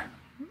computers are here.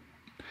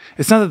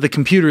 It's not that the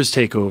computers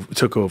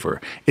took over.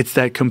 It's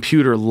that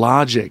computer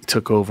logic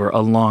took over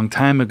a long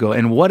time ago.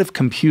 And what if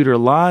computer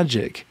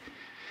logic,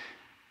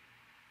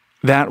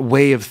 that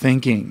way of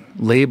thinking,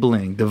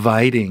 labeling,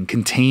 dividing,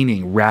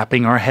 containing,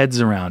 wrapping our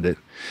heads around it,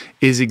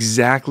 is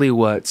exactly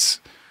what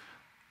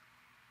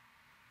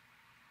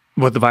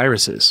the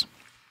virus is?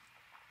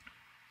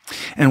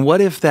 And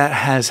what if that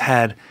has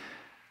had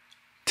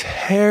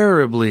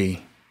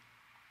terribly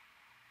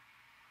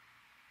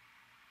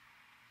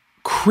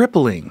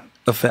crippling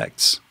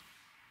effects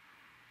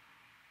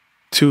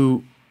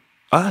to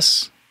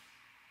us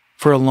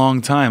for a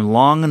long time,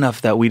 long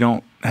enough that we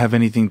don't have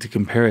anything to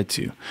compare it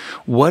to?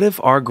 What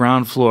if our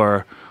ground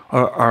floor,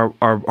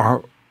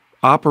 our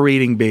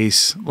operating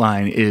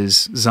baseline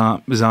is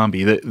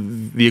zombie,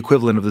 the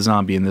equivalent of the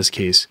zombie in this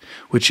case,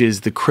 which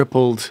is the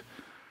crippled,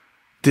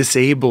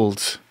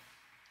 disabled,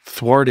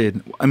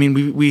 thwarted. I mean,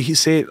 we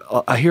say it,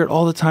 I hear it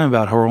all the time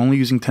about how we're only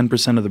using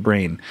 10% of the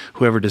brain,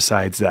 whoever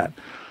decides that.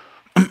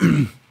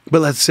 But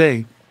let's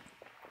say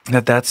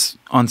that that's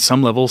on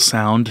some level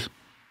sound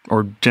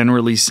or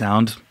generally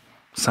sound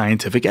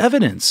scientific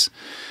evidence.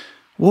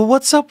 Well,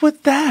 what's up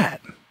with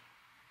that?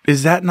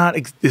 Is that not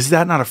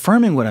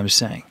affirming what I'm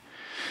saying?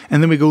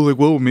 And then we go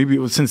well, maybe it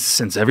was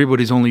since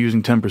everybody's only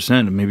using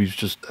 10%, maybe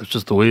that's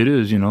just the way it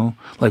is,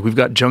 We've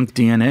got junk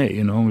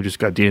DNA, we just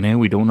got DNA,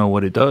 we don't know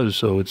what it does,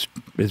 so it's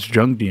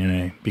junk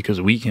DNA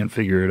because we can't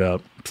figure it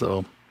out,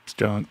 so it's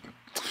junk.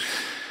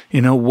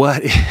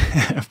 What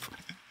if,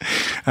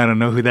 I don't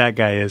know who that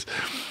guy is,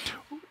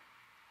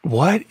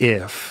 what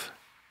if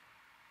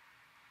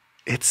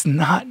it's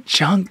not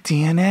junk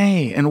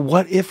DNA? And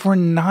what if we're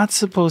not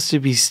supposed to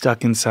be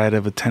stuck inside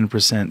of a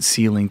 10%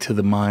 ceiling to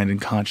the mind and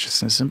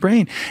consciousness and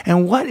brain?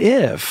 And what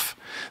if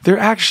there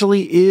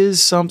actually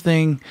is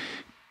something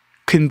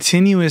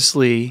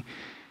continuously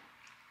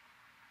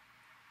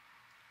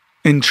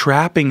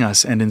entrapping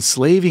us and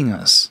enslaving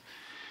us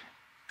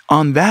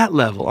on that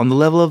level, on the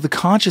level of the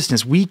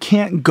consciousness? We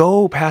can't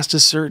go past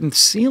a certain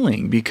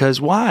ceiling because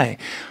why?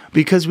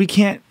 Because we'd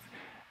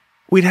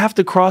have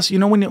to cross,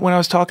 when I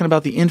was talking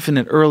about the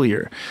infinite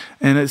earlier,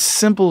 and a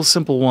simple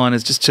one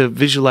is just to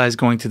visualize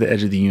going to the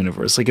edge of the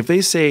universe. Like if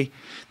they say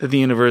that the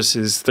universe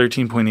is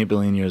 13.8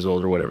 billion years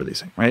old or whatever they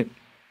say, right?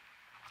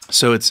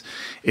 So it's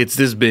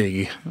this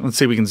big. Let's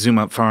say we can zoom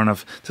up far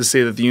enough to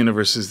say that the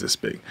universe is this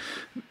big.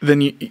 Then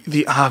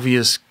the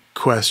obvious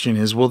question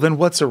is, well, then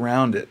what's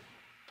around it?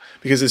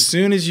 Because as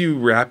soon as you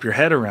wrap your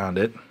head around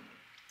it,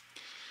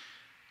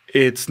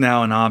 it's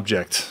now an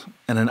object.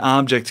 And an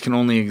object can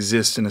only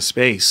exist in a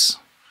space.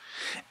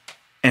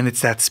 And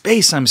it's that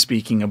space I'm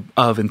speaking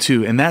of and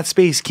to. And that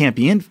space can't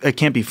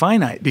be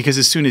finite, because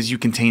as soon as you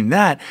contain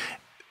that,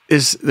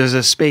 there's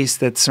a space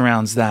that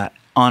surrounds that,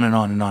 on and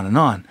on and on and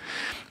on.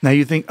 Now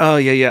you think, oh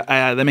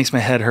yeah, that makes my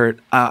head hurt.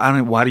 I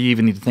don't. Why do you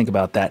even need to think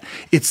about that?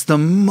 It's the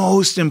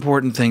most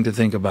important thing to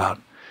think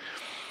about,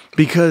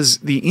 because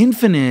the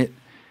infinite.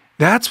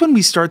 That's when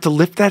we start to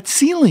lift that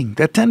ceiling,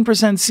 that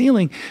 10%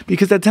 ceiling,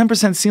 because that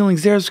 10% ceiling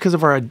is there because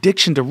of our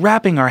addiction to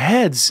wrapping our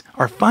heads,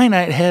 our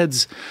finite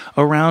heads,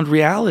 around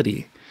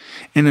reality.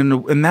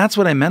 And that's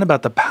what I meant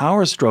about the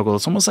power struggle.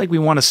 It's almost like we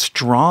want to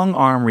strong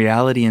arm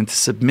reality into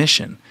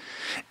submission.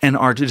 And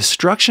our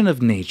destruction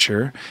of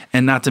nature,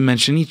 and not to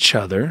mention each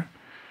other,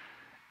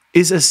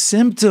 is a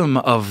symptom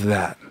of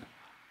that.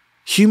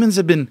 Humans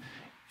have been,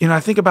 I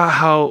think about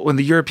how when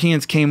the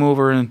Europeans came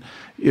over and,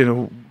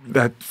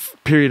 that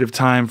period of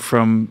time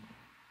from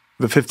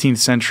the 15th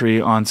century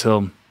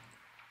until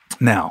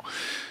now,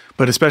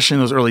 but especially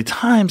in those early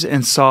times,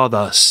 and saw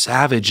the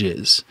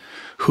savages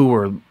who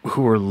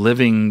were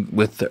living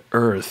with the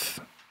earth.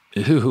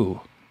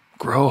 Ew,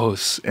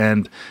 gross.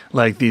 And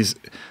like these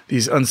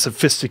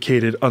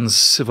unsophisticated,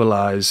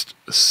 uncivilized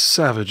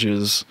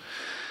savages.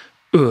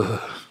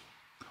 Ugh.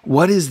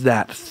 What is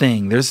that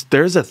thing?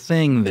 There's a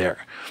thing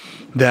there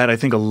that I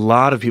think a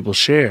lot of people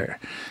share.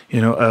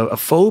 A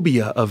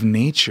phobia of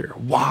nature.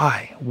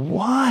 Why?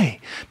 Why?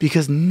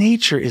 Because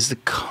nature is a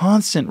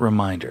constant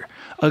reminder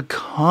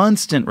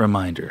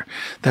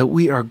that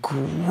we are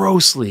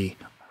grossly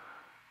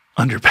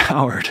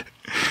underpowered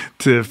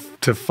to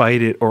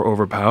fight it or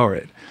overpower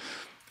it.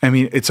 I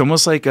mean, it's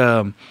almost like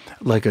a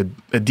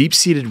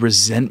deep-seated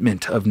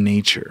resentment of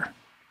nature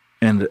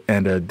and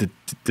a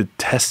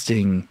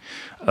detesting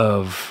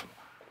of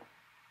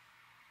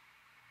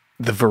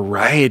the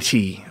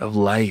variety of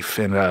life,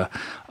 and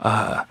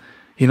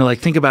like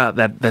think about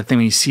that thing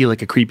when you see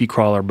like a creepy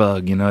crawler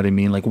bug, you know what I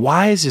mean? Like,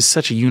 why is this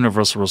such a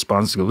universal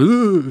response to go,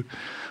 ooh,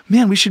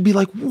 man, we should be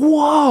like,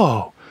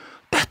 whoa,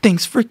 that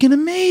thing's freaking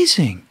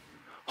amazing.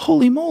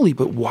 Holy moly,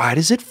 but why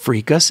does it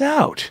freak us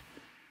out?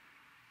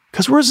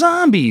 Because we're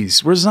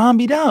zombies. We're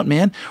zombied out,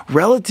 man.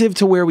 Relative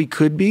to where we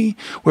could be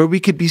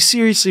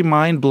seriously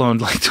mind blown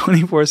like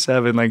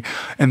 24/7. Like,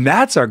 and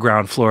that's our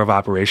ground floor of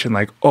operation.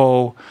 Like,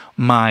 oh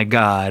my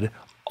God,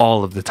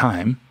 all of the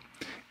time.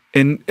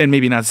 And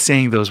maybe not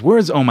saying those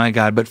words, oh my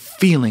God, but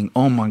feeling,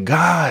 oh my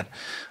God,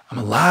 I'm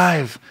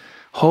alive.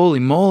 Holy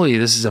moly,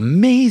 this is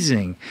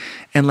amazing.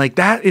 And like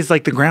that is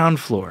like the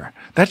ground floor.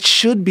 That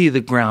should be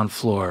the ground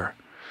floor.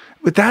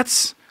 But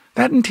that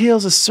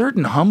entails a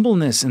certain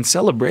humbleness and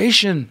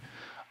celebration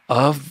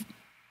of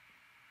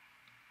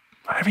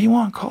whatever you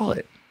want to call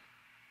it.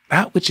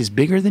 That which is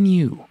bigger than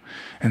you,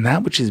 and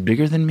that which is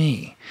bigger than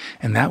me,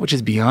 and that which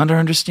is beyond our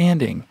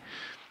understanding,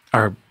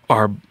 our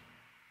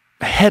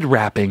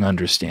head-wrapping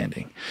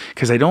understanding.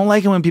 Because I don't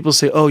like it when people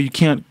say, oh, you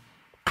can't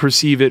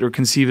perceive it or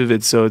conceive of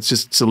it, so it's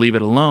just to leave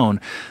it alone.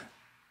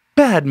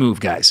 Bad move,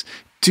 guys.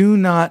 Do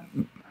not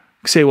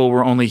say, well,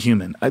 we're only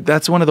human.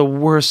 That's one of the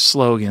worst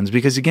slogans,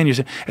 because again,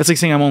 it's like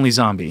saying I'm only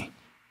zombie.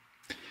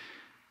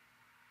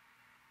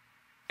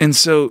 And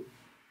so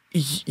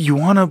you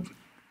want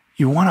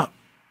to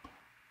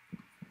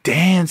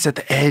dance at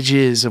the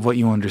edges of what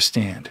you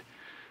understand.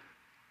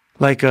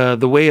 Like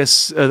the way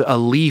a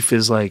leaf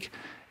is like,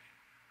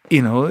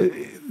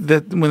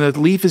 that when a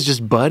leaf is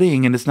just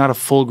budding and it's not a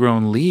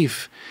full-grown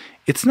leaf,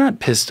 it's not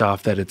pissed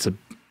off that it's a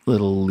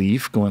little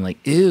leaf going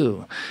like,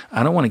 ew,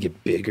 I don't want to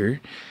get bigger.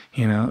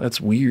 That's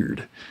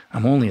weird.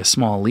 I'm only a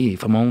small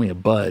leaf. I'm only a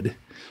bud.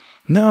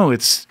 No,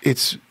 it's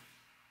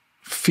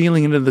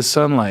feeling into the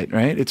sunlight,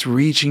 right? It's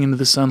reaching into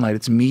the sunlight.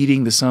 It's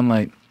meeting the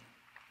sunlight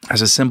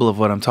as a symbol of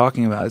what I'm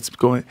talking about.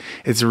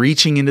 It's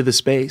reaching into the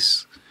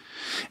space,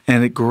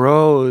 and it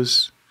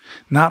grows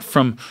not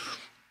from,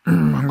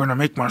 I'm going to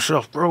make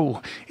myself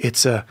grow.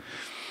 It's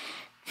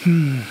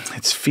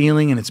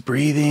feeling and it's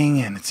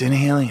breathing and it's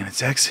inhaling and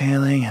it's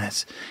exhaling, and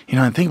it's,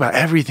 and think about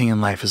everything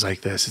in life is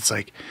like this. It's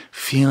like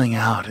feeling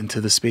out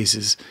into the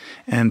spaces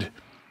and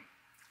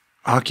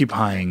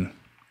occupying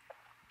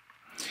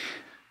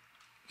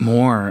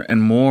more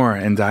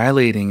and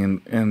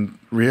dilating and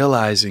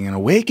realizing and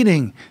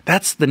awakening.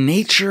 That's the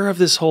nature of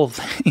this whole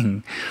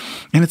thing.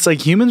 And it's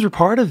like humans were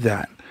part of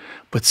that.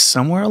 But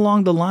somewhere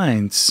along the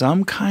line,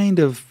 some kind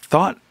of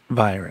thought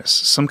virus,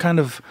 some kind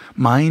of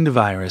mind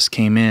virus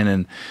came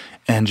in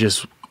and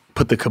just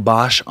put the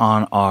kibosh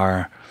on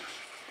our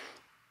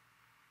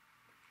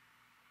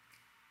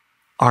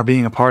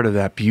being a part of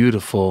that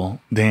beautiful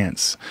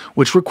dance,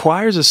 which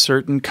requires a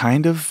certain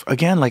kind of,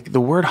 again, like the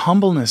word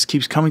humbleness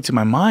keeps coming to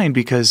my mind,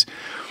 because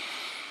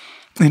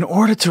in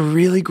order to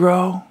really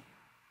grow,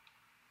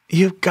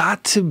 there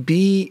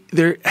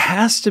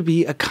has to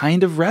be a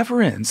kind of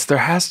reverence.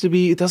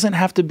 It doesn't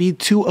have to be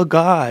to a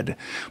God,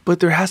 but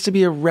there has to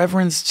be a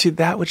reverence to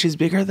that which is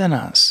bigger than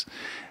us.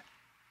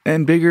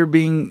 And bigger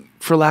being,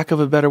 for lack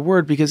of a better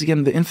word, because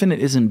again, the infinite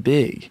isn't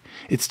big.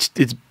 It's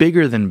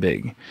bigger than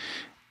big.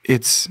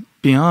 It's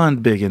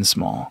beyond big and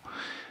small.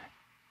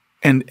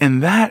 And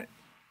that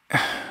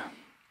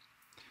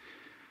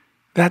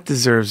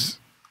deserves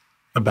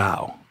a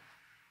bow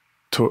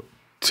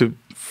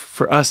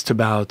for us to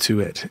bow to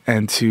it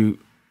and to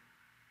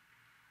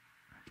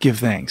give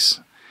thanks.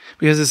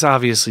 because it's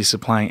obviously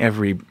supplying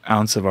every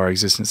ounce of our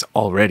existence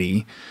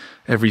already,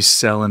 every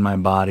cell in my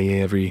body,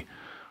 every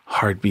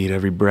heartbeat,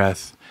 every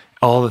breath,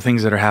 all the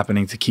things that are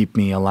happening to keep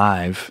me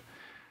alive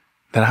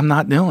that I'm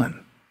not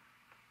doing.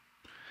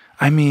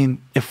 I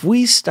mean, if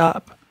we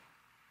stop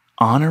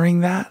honoring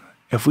that,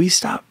 if we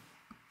stop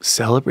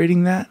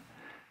celebrating that,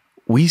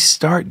 we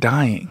start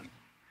dying.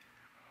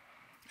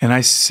 And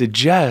I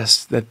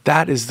suggest that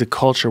that is the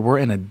culture. We're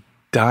in a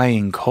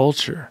dying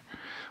culture.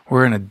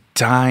 We're in a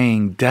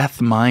dying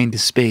death mind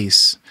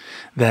space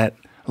that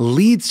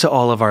leads to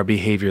all of our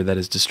behavior that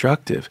is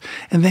destructive.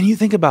 And then you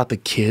think about the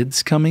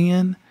kids coming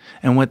in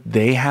and what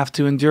they have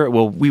to endure.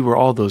 Well, we were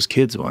all those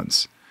kids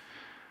once.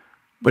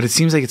 But it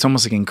seems like it's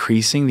almost like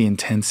increasing the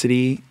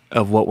intensity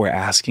of what we're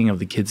asking of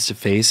the kids to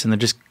face. And they're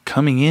just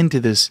coming into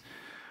this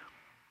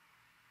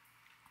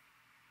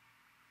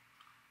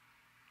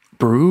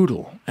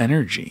brutal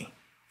energy.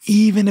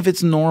 Even if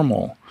it's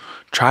normal,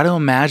 try to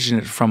imagine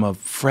it from a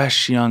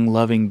fresh, young,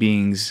 loving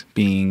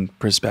being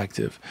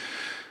perspective.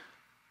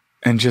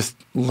 And just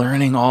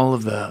learning all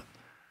of the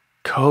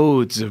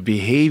codes of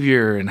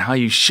behavior and how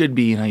you should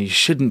be and how you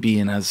shouldn't be.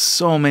 And has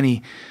so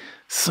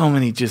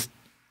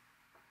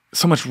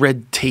much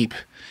red tape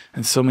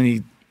and so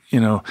many,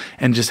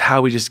 and just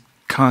how we just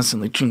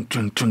constantly,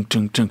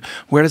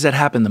 where does that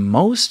happen the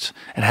most?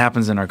 It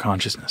happens in our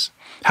consciousness.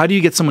 How do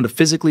you get someone to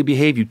physically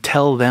behave? You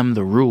tell them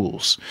the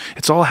rules.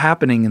 It's all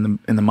happening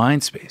in the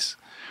mind space.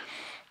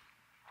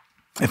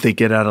 If they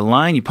get out of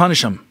line, you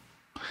punish them,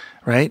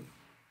 right?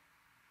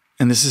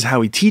 And this is how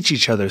we teach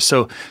each other.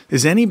 So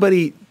is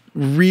anybody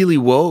really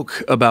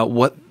woke about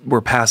what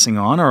we're passing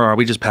on, or are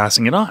we just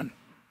passing it on?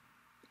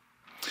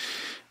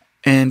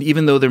 And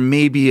even though there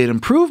may be an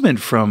improvement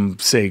from,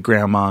 say,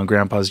 grandma and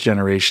grandpa's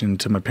generation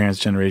to my parents'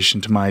 generation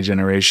to my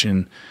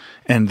generation,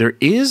 and there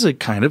is a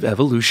kind of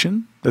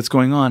evolution that's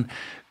going on,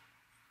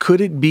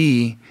 could it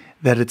be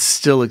that it's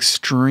still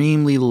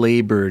extremely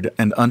labored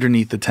and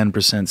underneath the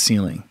 10%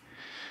 ceiling?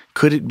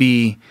 Could it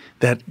be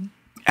that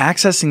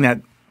accessing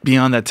that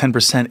beyond that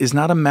 10% is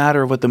not a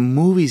matter of what the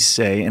movies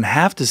say and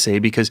have to say,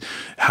 because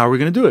how are we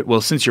going to do it?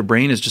 Well, since your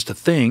brain is just a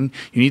thing,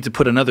 you need to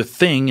put another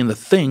thing in the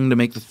thing to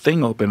make the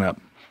thing open up.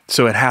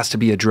 So it has to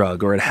be a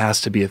drug or it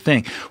has to be a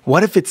thing.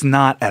 What if it's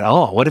not at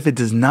all? What if it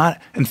does not?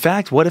 In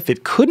fact, what if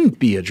it couldn't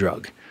be a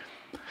drug?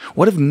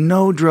 What if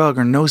no drug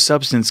or no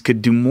substance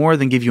could do more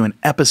than give you an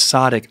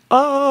episodic,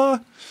 wow,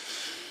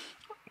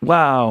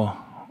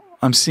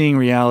 I'm seeing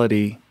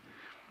reality.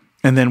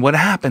 And then what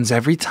happens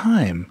every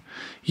time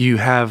you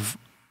have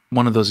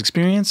one of those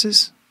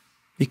experiences?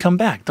 You come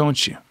back,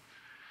 don't you?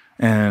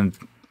 And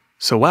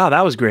so, wow,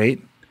 that was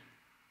great.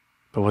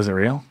 But was it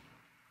real?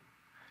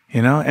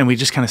 And we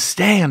just kind of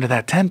stay under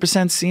that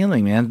 10%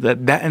 ceiling, man.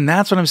 And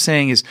that's what I'm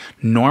saying is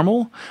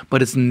normal,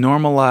 but it's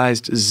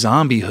normalized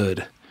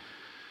zombiehood.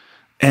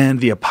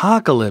 And the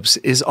apocalypse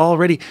is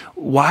already,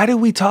 why do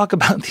we talk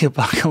about the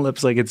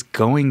apocalypse like it's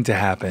going to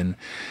happen?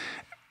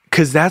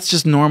 Because that's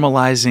just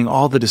normalizing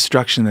all the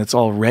destruction that's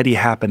already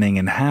happening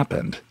and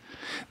happened.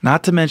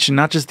 Not to mention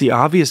not just the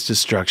obvious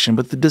destruction,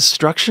 but the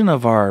destruction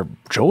of our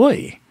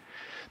joy.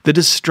 The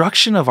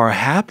destruction of our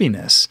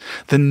happiness,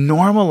 the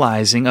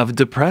normalizing of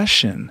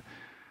depression.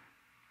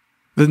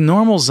 The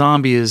normal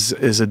zombie is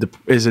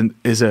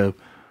a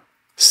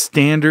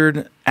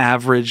standard,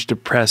 average,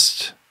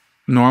 depressed,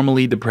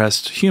 normally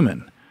depressed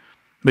human,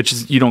 which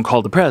is you don't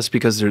call depressed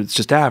because it's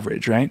just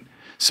average, right?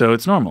 So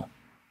it's normal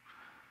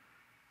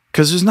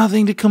because there's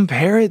nothing to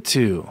compare it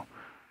to.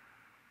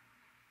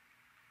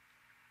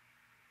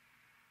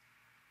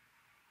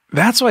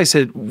 That's why I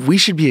said we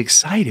should be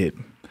excited,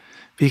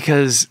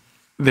 because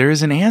there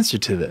is an answer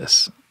to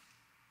this.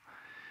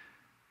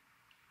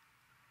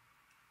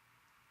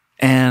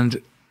 And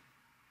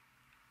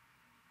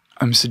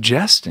I'm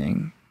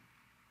suggesting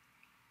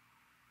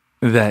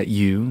that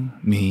you,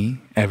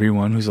 me,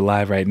 everyone who's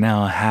alive right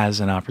now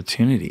has an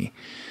opportunity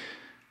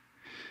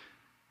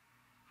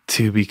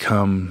to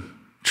become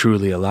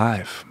truly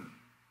alive.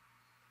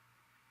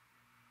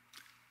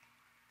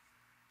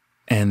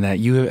 And that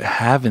you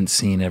haven't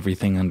seen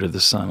everything under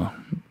the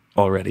sun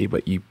already,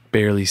 but you've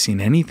barely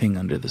seen anything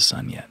under the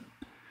sun yet.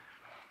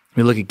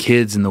 We look at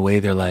kids and the way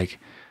they're like,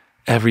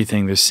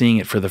 everything, they're seeing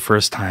it for the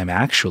first time,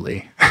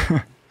 actually.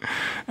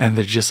 And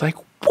they're just like,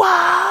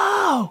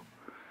 wow!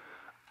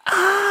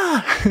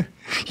 Ah!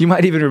 You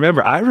might even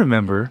remember, I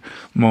remember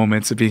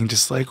moments of being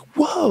just like,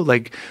 whoa!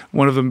 Like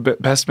one of the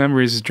best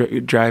memories is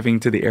driving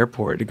to the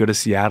airport to go to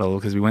Seattle,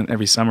 because we went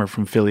every summer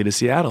from Philly to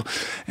Seattle,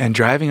 and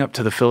driving up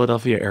to the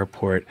Philadelphia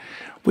airport,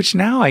 which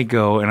now I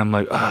go and I'm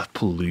like,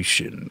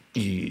 pollution,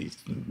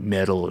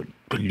 metal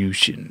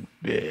pollution,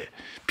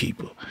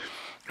 people,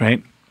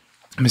 right?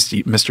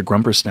 Mr.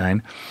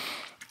 Grumperstein.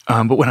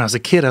 But when I was a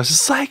kid, I was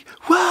just like,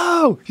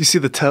 whoa! You see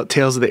the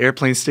tails of the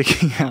airplane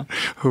sticking out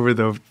over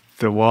the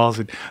walls.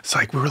 And it's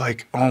like, we were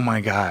like, oh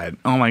my God.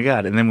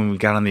 And then when we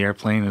got on the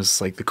airplane, it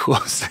was like the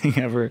coolest thing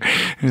ever.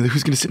 And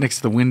who's going to sit next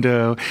to the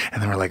window?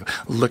 And then we're like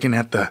looking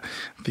at the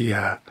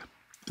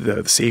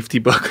safety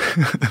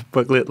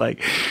booklet, like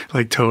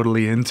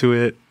totally into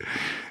it.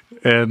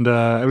 And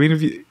I mean,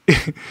 if you,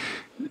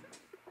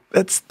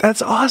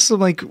 that's awesome.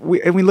 Like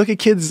we look at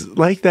kids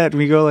like that and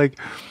we go like,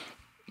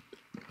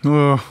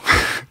 oh,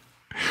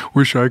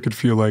 wish I could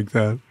feel like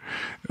that.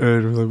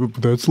 And we're like,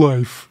 but that's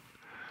life.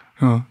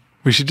 Huh.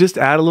 We should just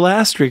add a little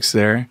asterisk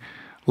there.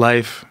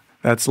 Life,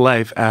 that's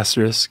life,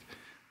 asterisk.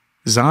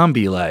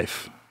 Zombie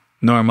life,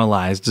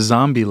 normalized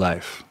zombie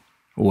life.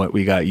 What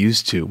we got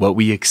used to, what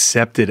we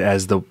accepted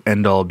as the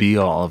end all be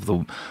all of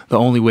the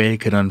only way it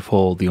could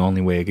unfold, the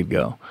only way it could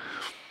go.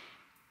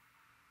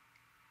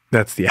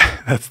 That's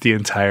the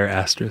entire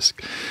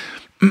asterisk.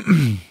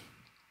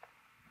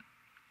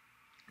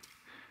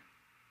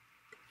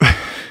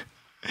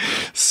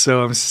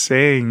 So I'm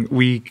saying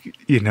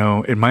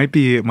it might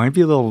be a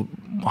little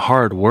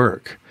hard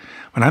work.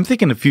 But I'm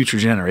thinking of future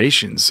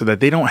generations so that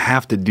they don't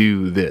have to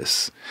do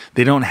this.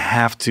 They don't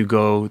have to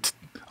go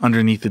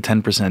underneath the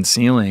 10%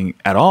 ceiling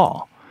at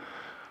all.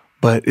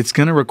 But it's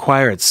going to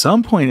require at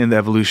some point in the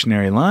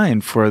evolutionary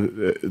line for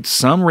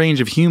some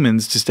range of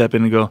humans to step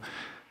in and go,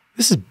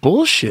 this is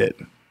bullshit.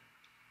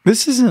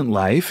 This isn't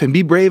life, and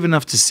be brave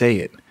enough to say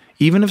it,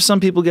 even if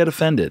some people get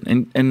offended.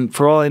 And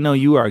for all I know,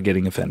 you are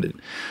getting offended.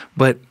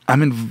 But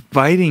I'm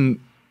inviting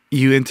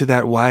you into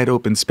that wide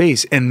open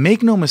space. And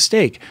make no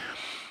mistake,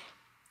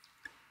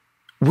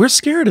 we're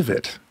scared of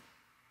it.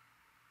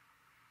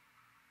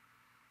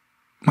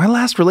 My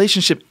last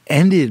relationship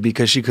ended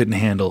because she couldn't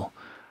handle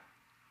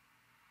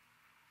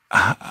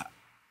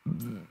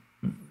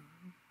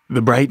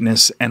the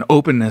brightness and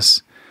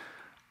openness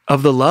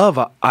of the love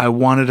I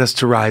wanted us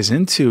to rise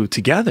into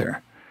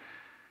together.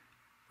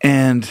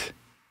 And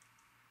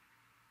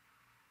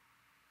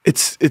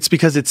it's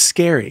because it's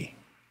scary.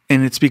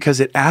 And it's because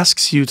it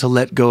asks you to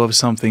let go of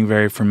something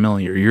very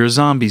familiar. Your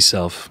zombie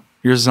self,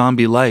 your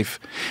zombie life,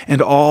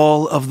 and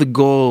all of the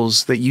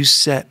goals that you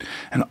set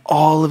and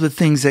all of the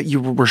things that you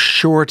were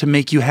sure to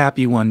make you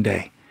happy one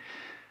day.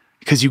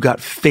 Because you got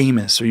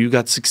famous or you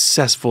got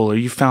successful or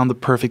you found the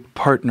perfect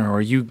partner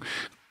or you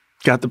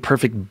got the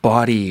perfect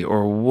body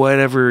or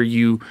whatever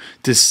you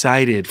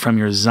decided from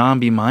your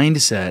zombie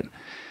mindset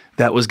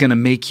that was going to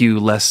make you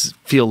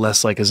feel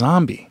less like a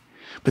zombie.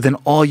 But then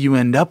all you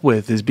end up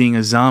with is being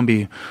a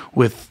zombie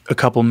with a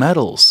couple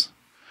medals.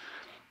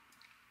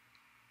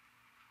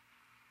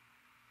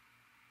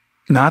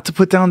 Not to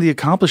put down the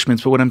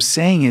accomplishments, but what I'm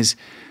saying is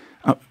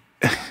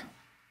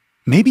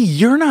maybe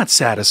you're not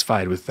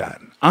satisfied with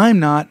that. I'm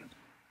not.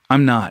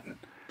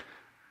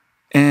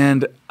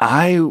 And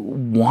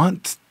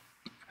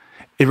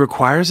it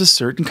requires a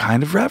certain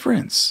kind of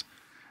reverence.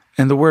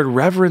 And the word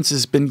reverence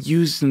has been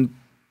used in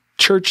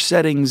church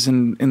settings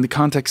and in the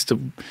context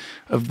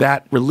of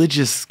that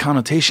religious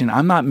connotation.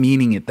 I'm not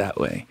meaning it that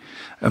way.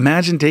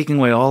 Imagine taking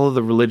away all of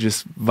the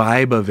religious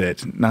vibe of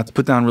it. Not to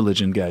put down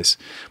religion, guys,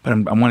 but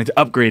I'm wanting to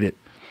upgrade it.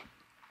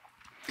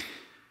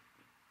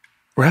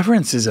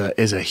 Reverence is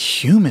a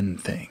human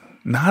thing,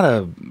 not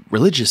a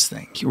religious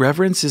thing.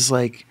 Reverence is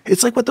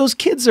it's like what those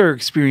kids are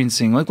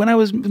experiencing. Like when I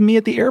was me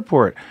at the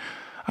airport,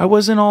 I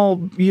wasn't all,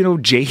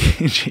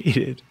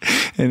 jaded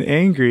and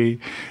angry,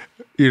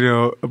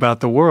 about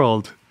the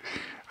world.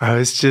 I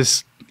was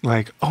just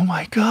like, oh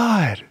my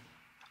God,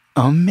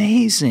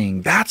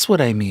 amazing. That's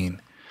what I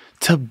mean.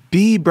 To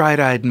be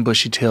bright-eyed and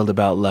bushy-tailed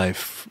about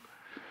life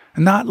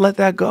and not let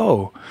that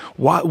go.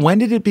 When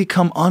did it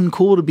become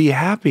uncool to be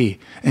happy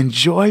and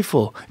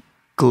joyful,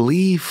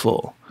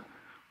 gleeful?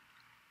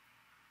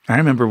 I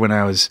remember when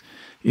I was,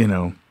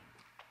 in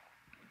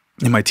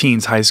my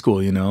teens, high school,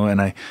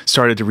 and I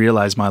started to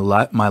realize my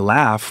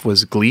laugh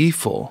was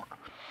gleeful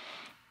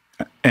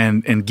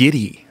and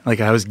giddy. Like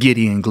I was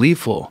giddy and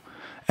gleeful.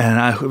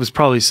 And it was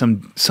probably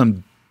some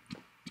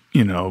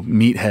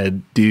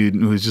meathead dude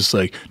who was just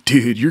like,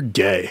 dude, you're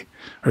gay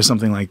or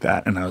something like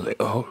that. And I was like,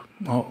 oh,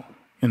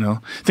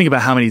 think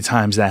about how many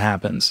times that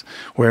happens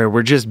where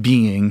we're just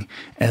being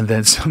and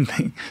then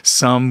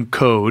some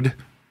code,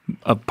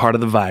 a part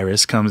of the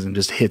virus comes and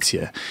just hits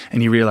you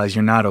and you realize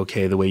you're not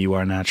okay the way you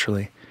are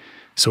naturally.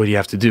 So what do you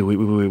have to do? Wait,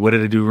 what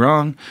did I do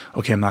wrong?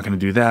 Okay, I'm not going to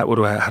do that.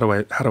 How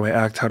do I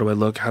act? How do I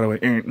look? How do I,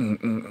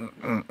 and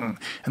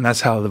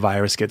that's how the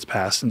virus gets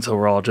passed until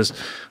we're all just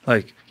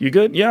like, you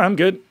good? Yeah, I'm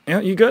good. Yeah,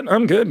 you good?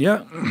 I'm good.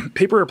 Yeah.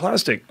 Paper or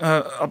plastic?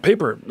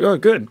 Paper. Oh,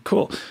 good.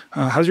 Cool.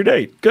 How's your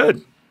day?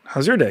 Good.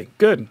 How's your day?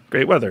 Good.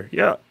 Great weather.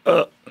 Yeah.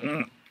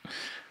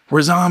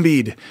 We're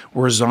zombied.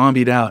 We're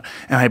zombied out.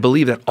 And I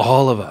believe that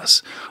all of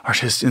us are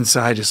just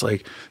inside, just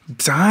like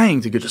dying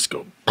to just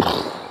go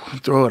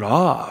throw it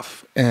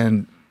off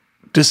and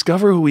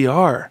discover who we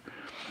are.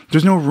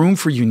 There's no room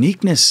for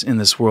uniqueness in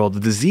this world.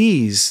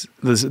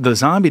 The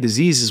zombie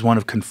disease is one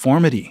of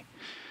conformity.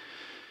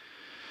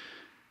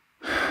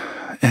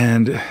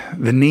 And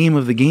the name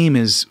of the game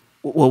is,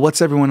 well,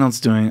 what's everyone else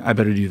doing? I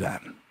better do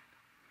that.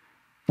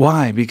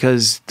 Why?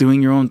 Because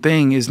doing your own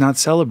thing is not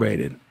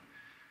celebrated.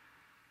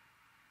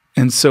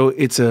 And so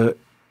it's a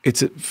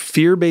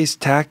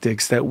fear-based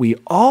tactics that we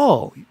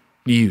all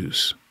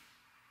use.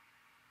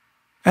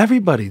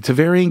 Everybody, to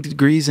varying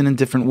degrees and in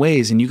different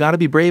ways. And you got to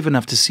be brave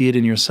enough to see it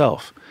in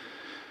yourself.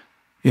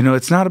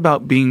 It's not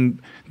about being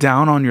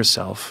down on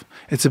yourself.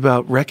 It's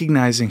about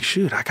recognizing,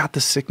 shoot, I got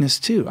the sickness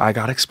too. I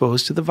got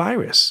exposed to the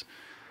virus.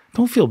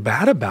 Don't feel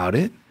bad about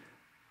it.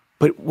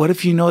 But what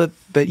if you know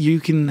that you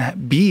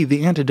can be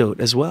the antidote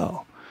as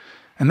well?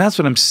 And that's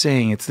what I'm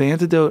saying. It's the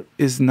antidote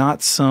is not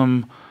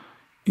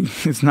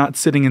it's not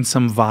sitting in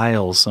some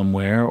vial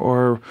somewhere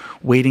or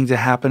waiting to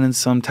happen in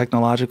some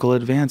technological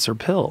advance or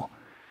pill.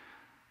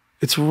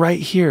 It's right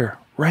here,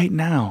 right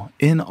now,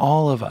 in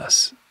all of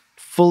us,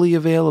 fully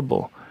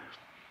available.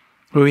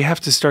 But we have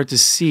to start to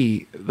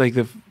see,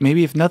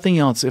 maybe if nothing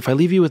else, if I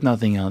leave you with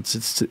nothing else,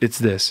 it's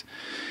this.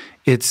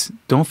 It's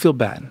don't feel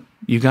bad.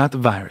 You got the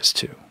virus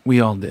too. We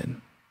all did.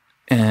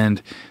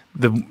 And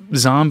the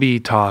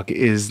zombie talk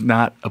is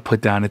not a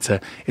put down. It's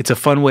a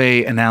fun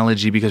way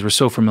analogy because we're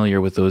so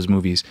familiar with those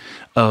movies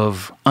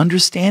of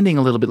understanding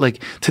a little bit,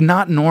 like to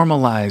not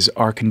normalize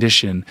our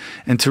condition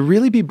and to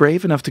really be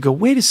brave enough to go,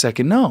 wait a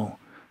second, no,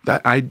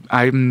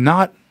 I'm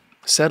not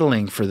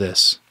settling for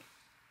this.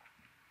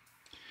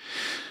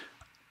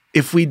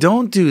 If we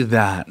don't do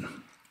that,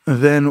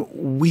 then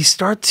we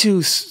start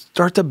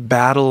to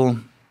battle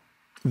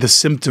the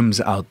symptoms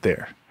out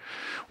there.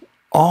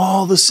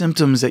 All the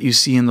symptoms that you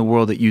see in the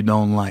world that you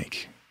don't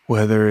like,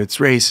 whether it's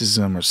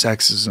racism or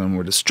sexism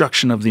or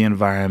destruction of the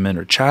environment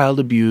or child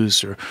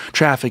abuse or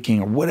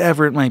trafficking or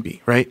whatever it might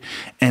be, right?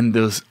 And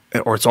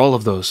it's all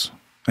of those.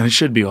 And it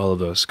should be all of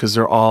those because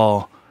they're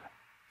all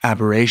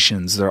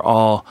aberrations. They're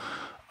all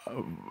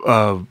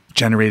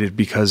generated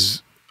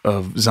because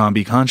of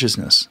zombie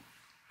consciousness.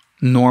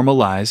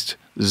 Normalized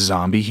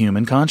zombie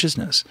human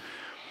consciousness.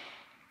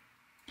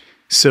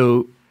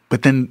 So,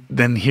 but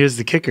then here's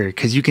the kicker,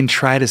 because you can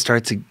try to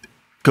start to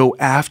go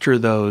after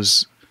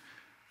those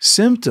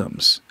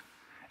symptoms,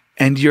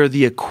 and you're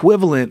the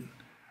equivalent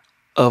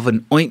of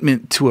an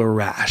ointment to a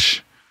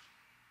rash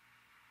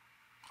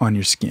on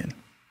your skin.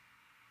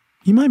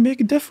 You might make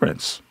a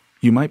difference.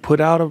 You might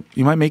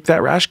make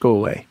that rash go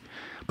away.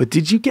 But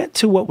did you get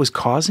to what was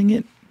causing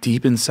it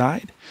deep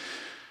inside?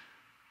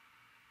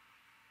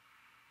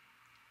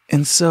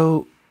 And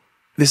so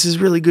this is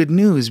really good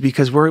news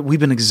because we've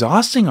been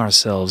exhausting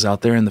ourselves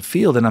out there in the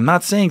field. And I'm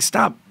not saying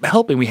stop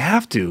helping. We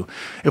have to.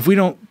 If we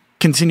don't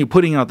continue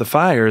putting out the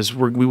fires,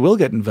 we will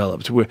get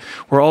enveloped. We're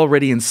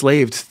already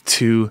enslaved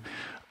to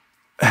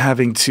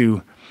having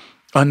to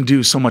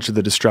undo so much of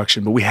the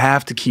destruction, but we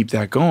have to keep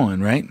that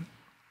going, right?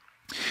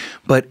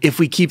 But if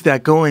we keep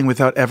that going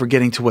without ever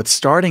getting to what's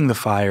starting the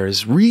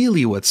fires,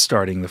 really what's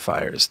starting the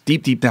fires,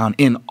 deep, deep down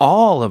in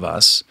all of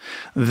us,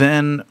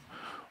 then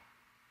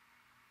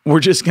we're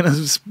just going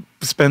to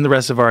spend the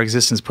rest of our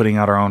existence putting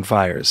out our own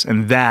fires.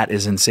 And that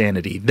is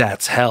insanity.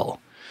 That's hell.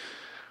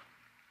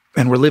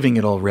 And we're living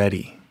it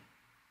already.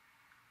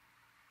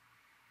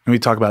 And we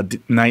talk about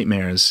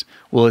nightmares.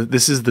 Well,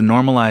 this is the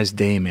normalized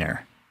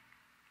daymare.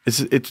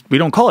 We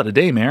don't call it a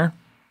daymare.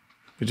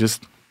 We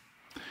just,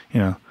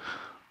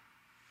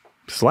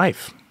 it's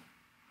life.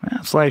 Yeah,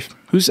 it's life.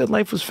 Who said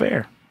life was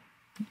fair?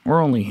 We're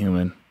only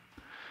human.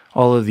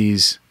 All of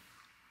these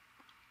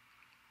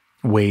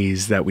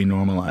ways that we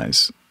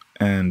normalize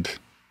and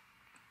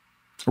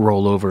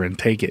roll over and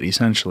take it,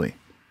 essentially.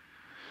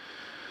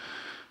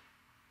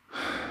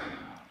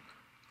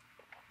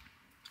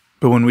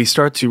 But when we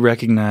start to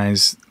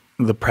recognize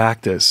the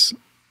practice,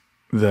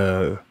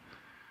 and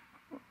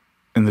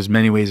there's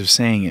many ways of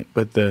saying it,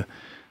 but the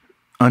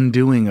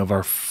undoing of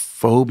our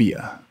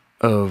phobia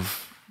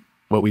of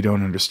what we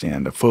don't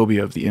understand, a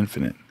phobia of the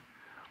infinite,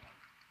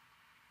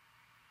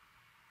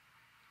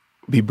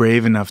 be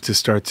brave enough to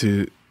start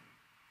to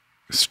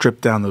strip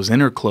down those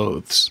inner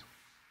clothes,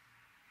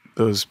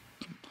 those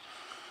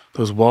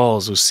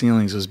walls, those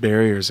ceilings, those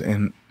barriers,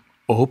 and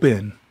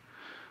open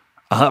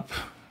up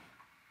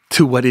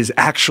to what is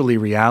actually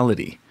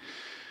reality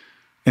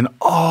in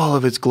all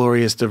of its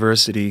glorious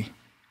diversity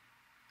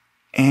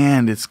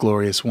and its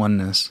glorious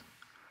oneness.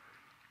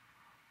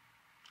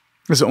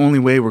 It's the only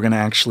way we're going to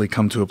actually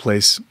come to a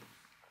place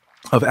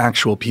of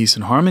actual peace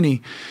and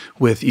harmony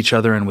with each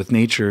other and with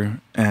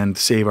nature and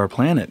save our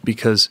planet,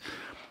 because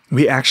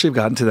we actually have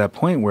gotten to that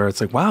point where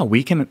it's like, wow,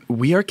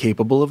 we are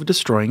capable of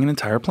destroying an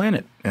entire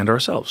planet and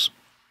ourselves.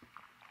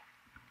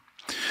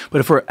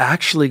 But if we're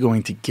actually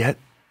going to get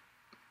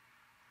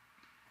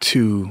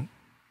to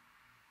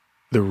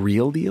the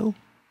real deal,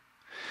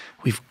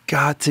 we've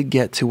got to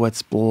get to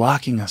what's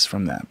blocking us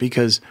from that,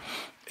 because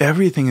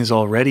everything is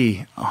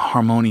already a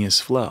harmonious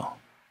flow.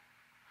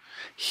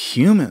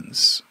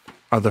 Humans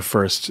are the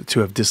first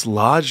to have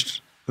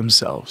dislodged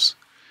themselves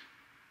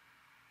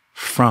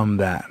from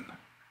that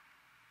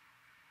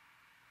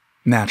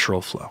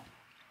natural flow.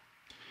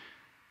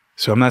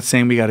 So I'm not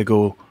saying we got to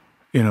go,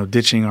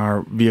 ditching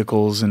our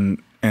vehicles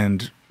and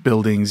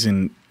buildings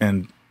and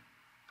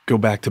go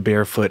back to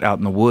barefoot out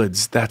in the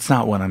woods. That's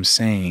not what I'm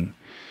saying.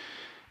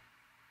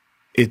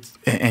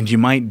 And you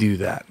might do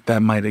that.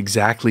 That might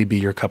exactly be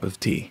your cup of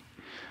tea.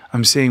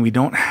 I'm saying we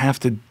don't have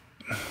to.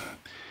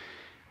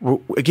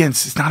 Again,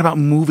 it's not about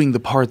moving the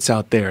parts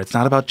out there. It's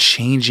not about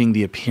changing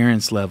the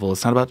appearance level.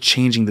 It's not about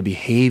changing the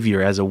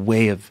behavior as a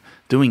way of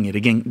doing it.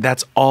 Again,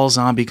 that's all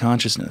zombie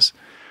consciousness.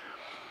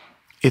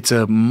 It's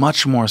a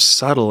much more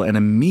subtle and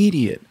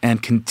immediate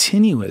and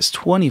continuous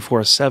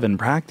 24/7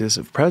 practice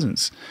of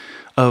presence,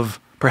 of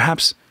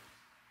perhaps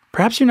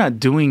you're not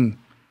doing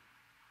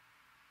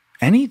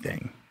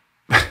anything.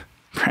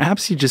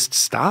 Perhaps you just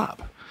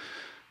stop.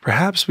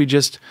 Perhaps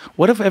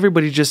what if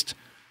everybody just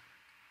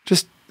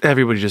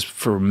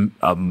for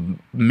a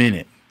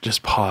minute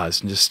just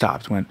paused and just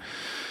stopped, went,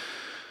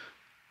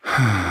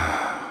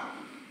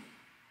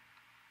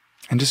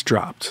 and just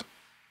dropped.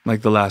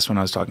 Like the last one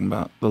I was talking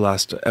about, the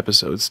last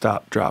episode,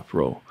 stop, drop,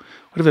 roll.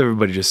 What if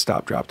everybody just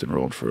stopped, dropped, and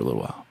rolled for a little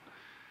while?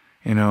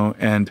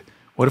 And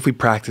what if we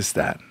practice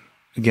that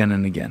again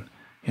and again?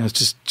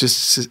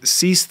 Just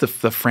cease the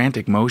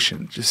frantic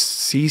motion. Just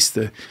cease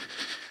the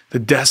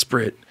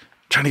desperate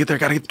trying to get there.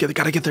 Gotta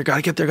get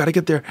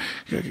there.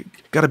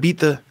 Gotta beat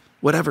the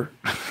whatever.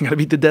 Gotta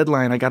beat the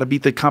deadline. I gotta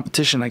beat the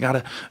competition. I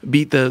gotta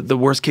beat the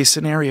worst case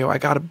scenario.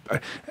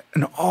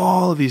 And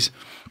all of these.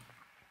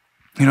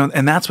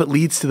 And that's what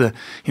leads to the,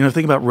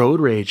 think about road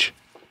rage.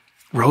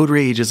 Road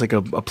rage is like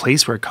a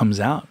place where it comes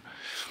out.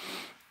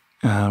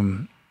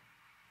 When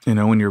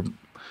you're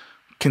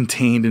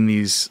contained in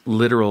these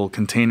literal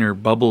container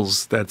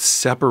bubbles that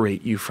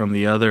separate you from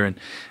the other, and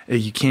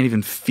you can't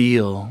even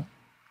feel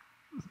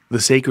the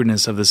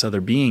sacredness of this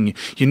other being.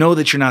 You know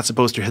that you're not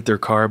supposed to hit their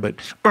car, but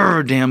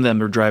damn them,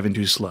 they're driving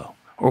too slow,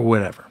 or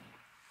whatever.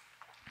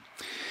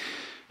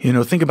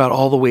 Think about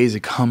all the ways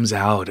it comes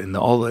out, and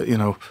all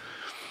the,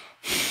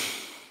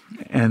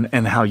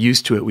 and how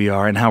used to it we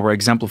are, and how we're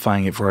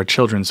exemplifying it for our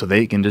children so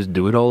they can just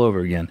do it all over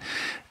again.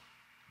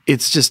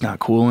 It's just not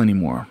cool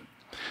anymore.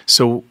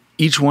 So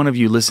each one of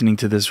you listening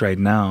to this right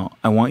now,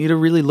 I want you to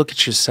really look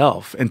at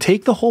yourself and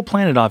take the whole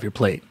planet off your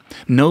plate.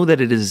 Know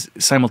that it is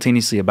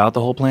simultaneously about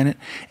the whole planet,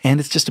 and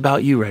it's just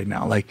about you right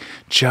now.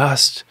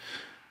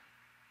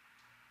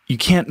 You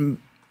can't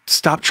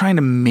stop trying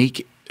to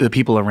make the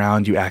people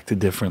around you act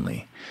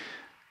differently.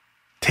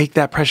 Take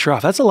that pressure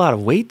off. That's a lot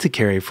of weight to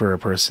carry for a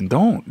person.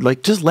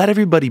 Just let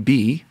everybody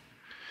be.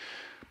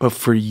 But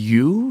for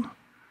you,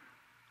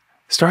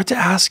 start to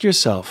ask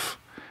yourself,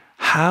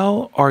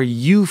 how are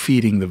you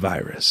feeding the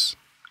virus?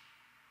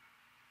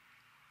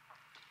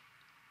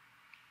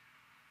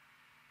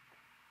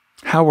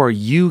 How are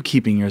you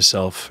keeping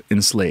yourself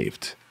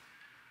enslaved?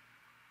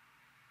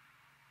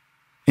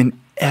 In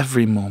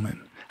every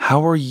moment,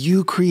 how are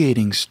you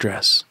creating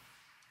stress?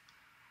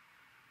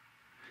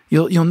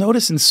 You'll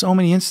notice in so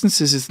many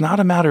instances, it's not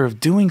a matter of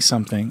doing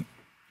something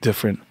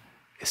different.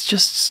 It's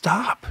just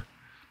stop.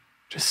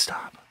 Just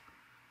stop.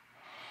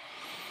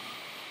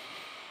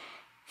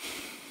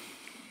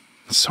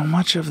 So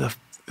much of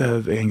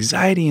the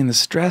anxiety and the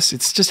stress,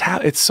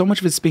 it's so much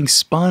of it's being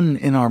spun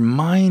in our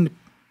mind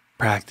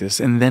practice,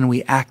 and then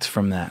we act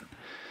from that.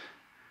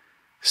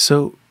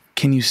 So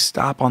can you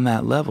stop on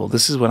that level?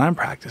 This is what I'm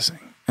practicing,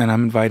 and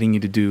I'm inviting you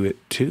to do it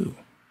too,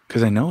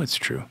 because I know it's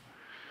true.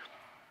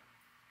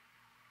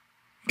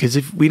 Because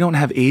if we don't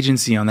have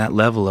agency on that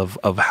level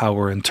of how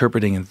we're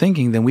interpreting and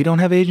thinking, then we don't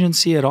have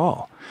agency at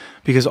all.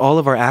 Because all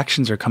of our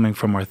actions are coming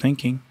from our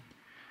thinking.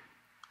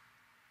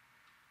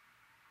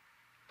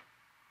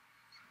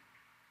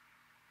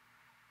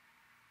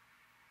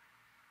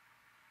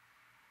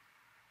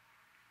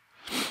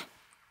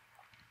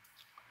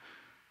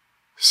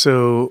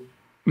 So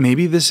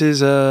maybe this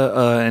is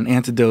an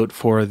antidote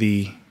for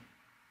the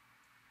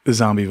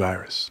zombie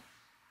virus.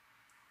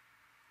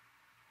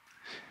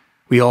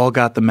 We all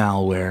got the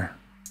malware,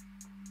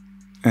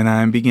 and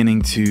I'm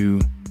beginning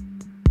to,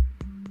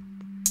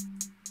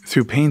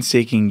 through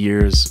painstaking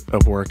years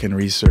of work and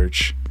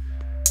research,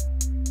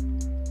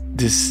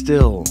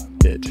 distill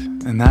it.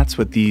 And that's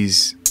what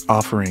these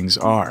offerings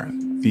are,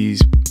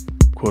 these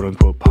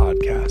quote-unquote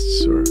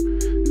podcasts or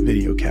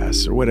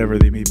videocasts or whatever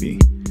they may be.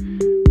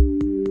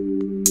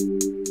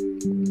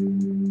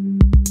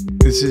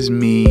 This is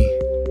me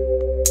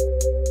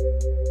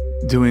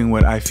doing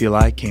what I feel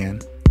I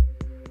can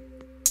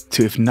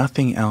to, if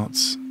nothing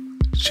else,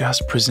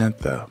 just present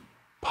the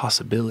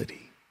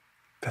possibility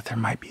that there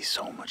might be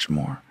so much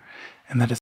more, and that it's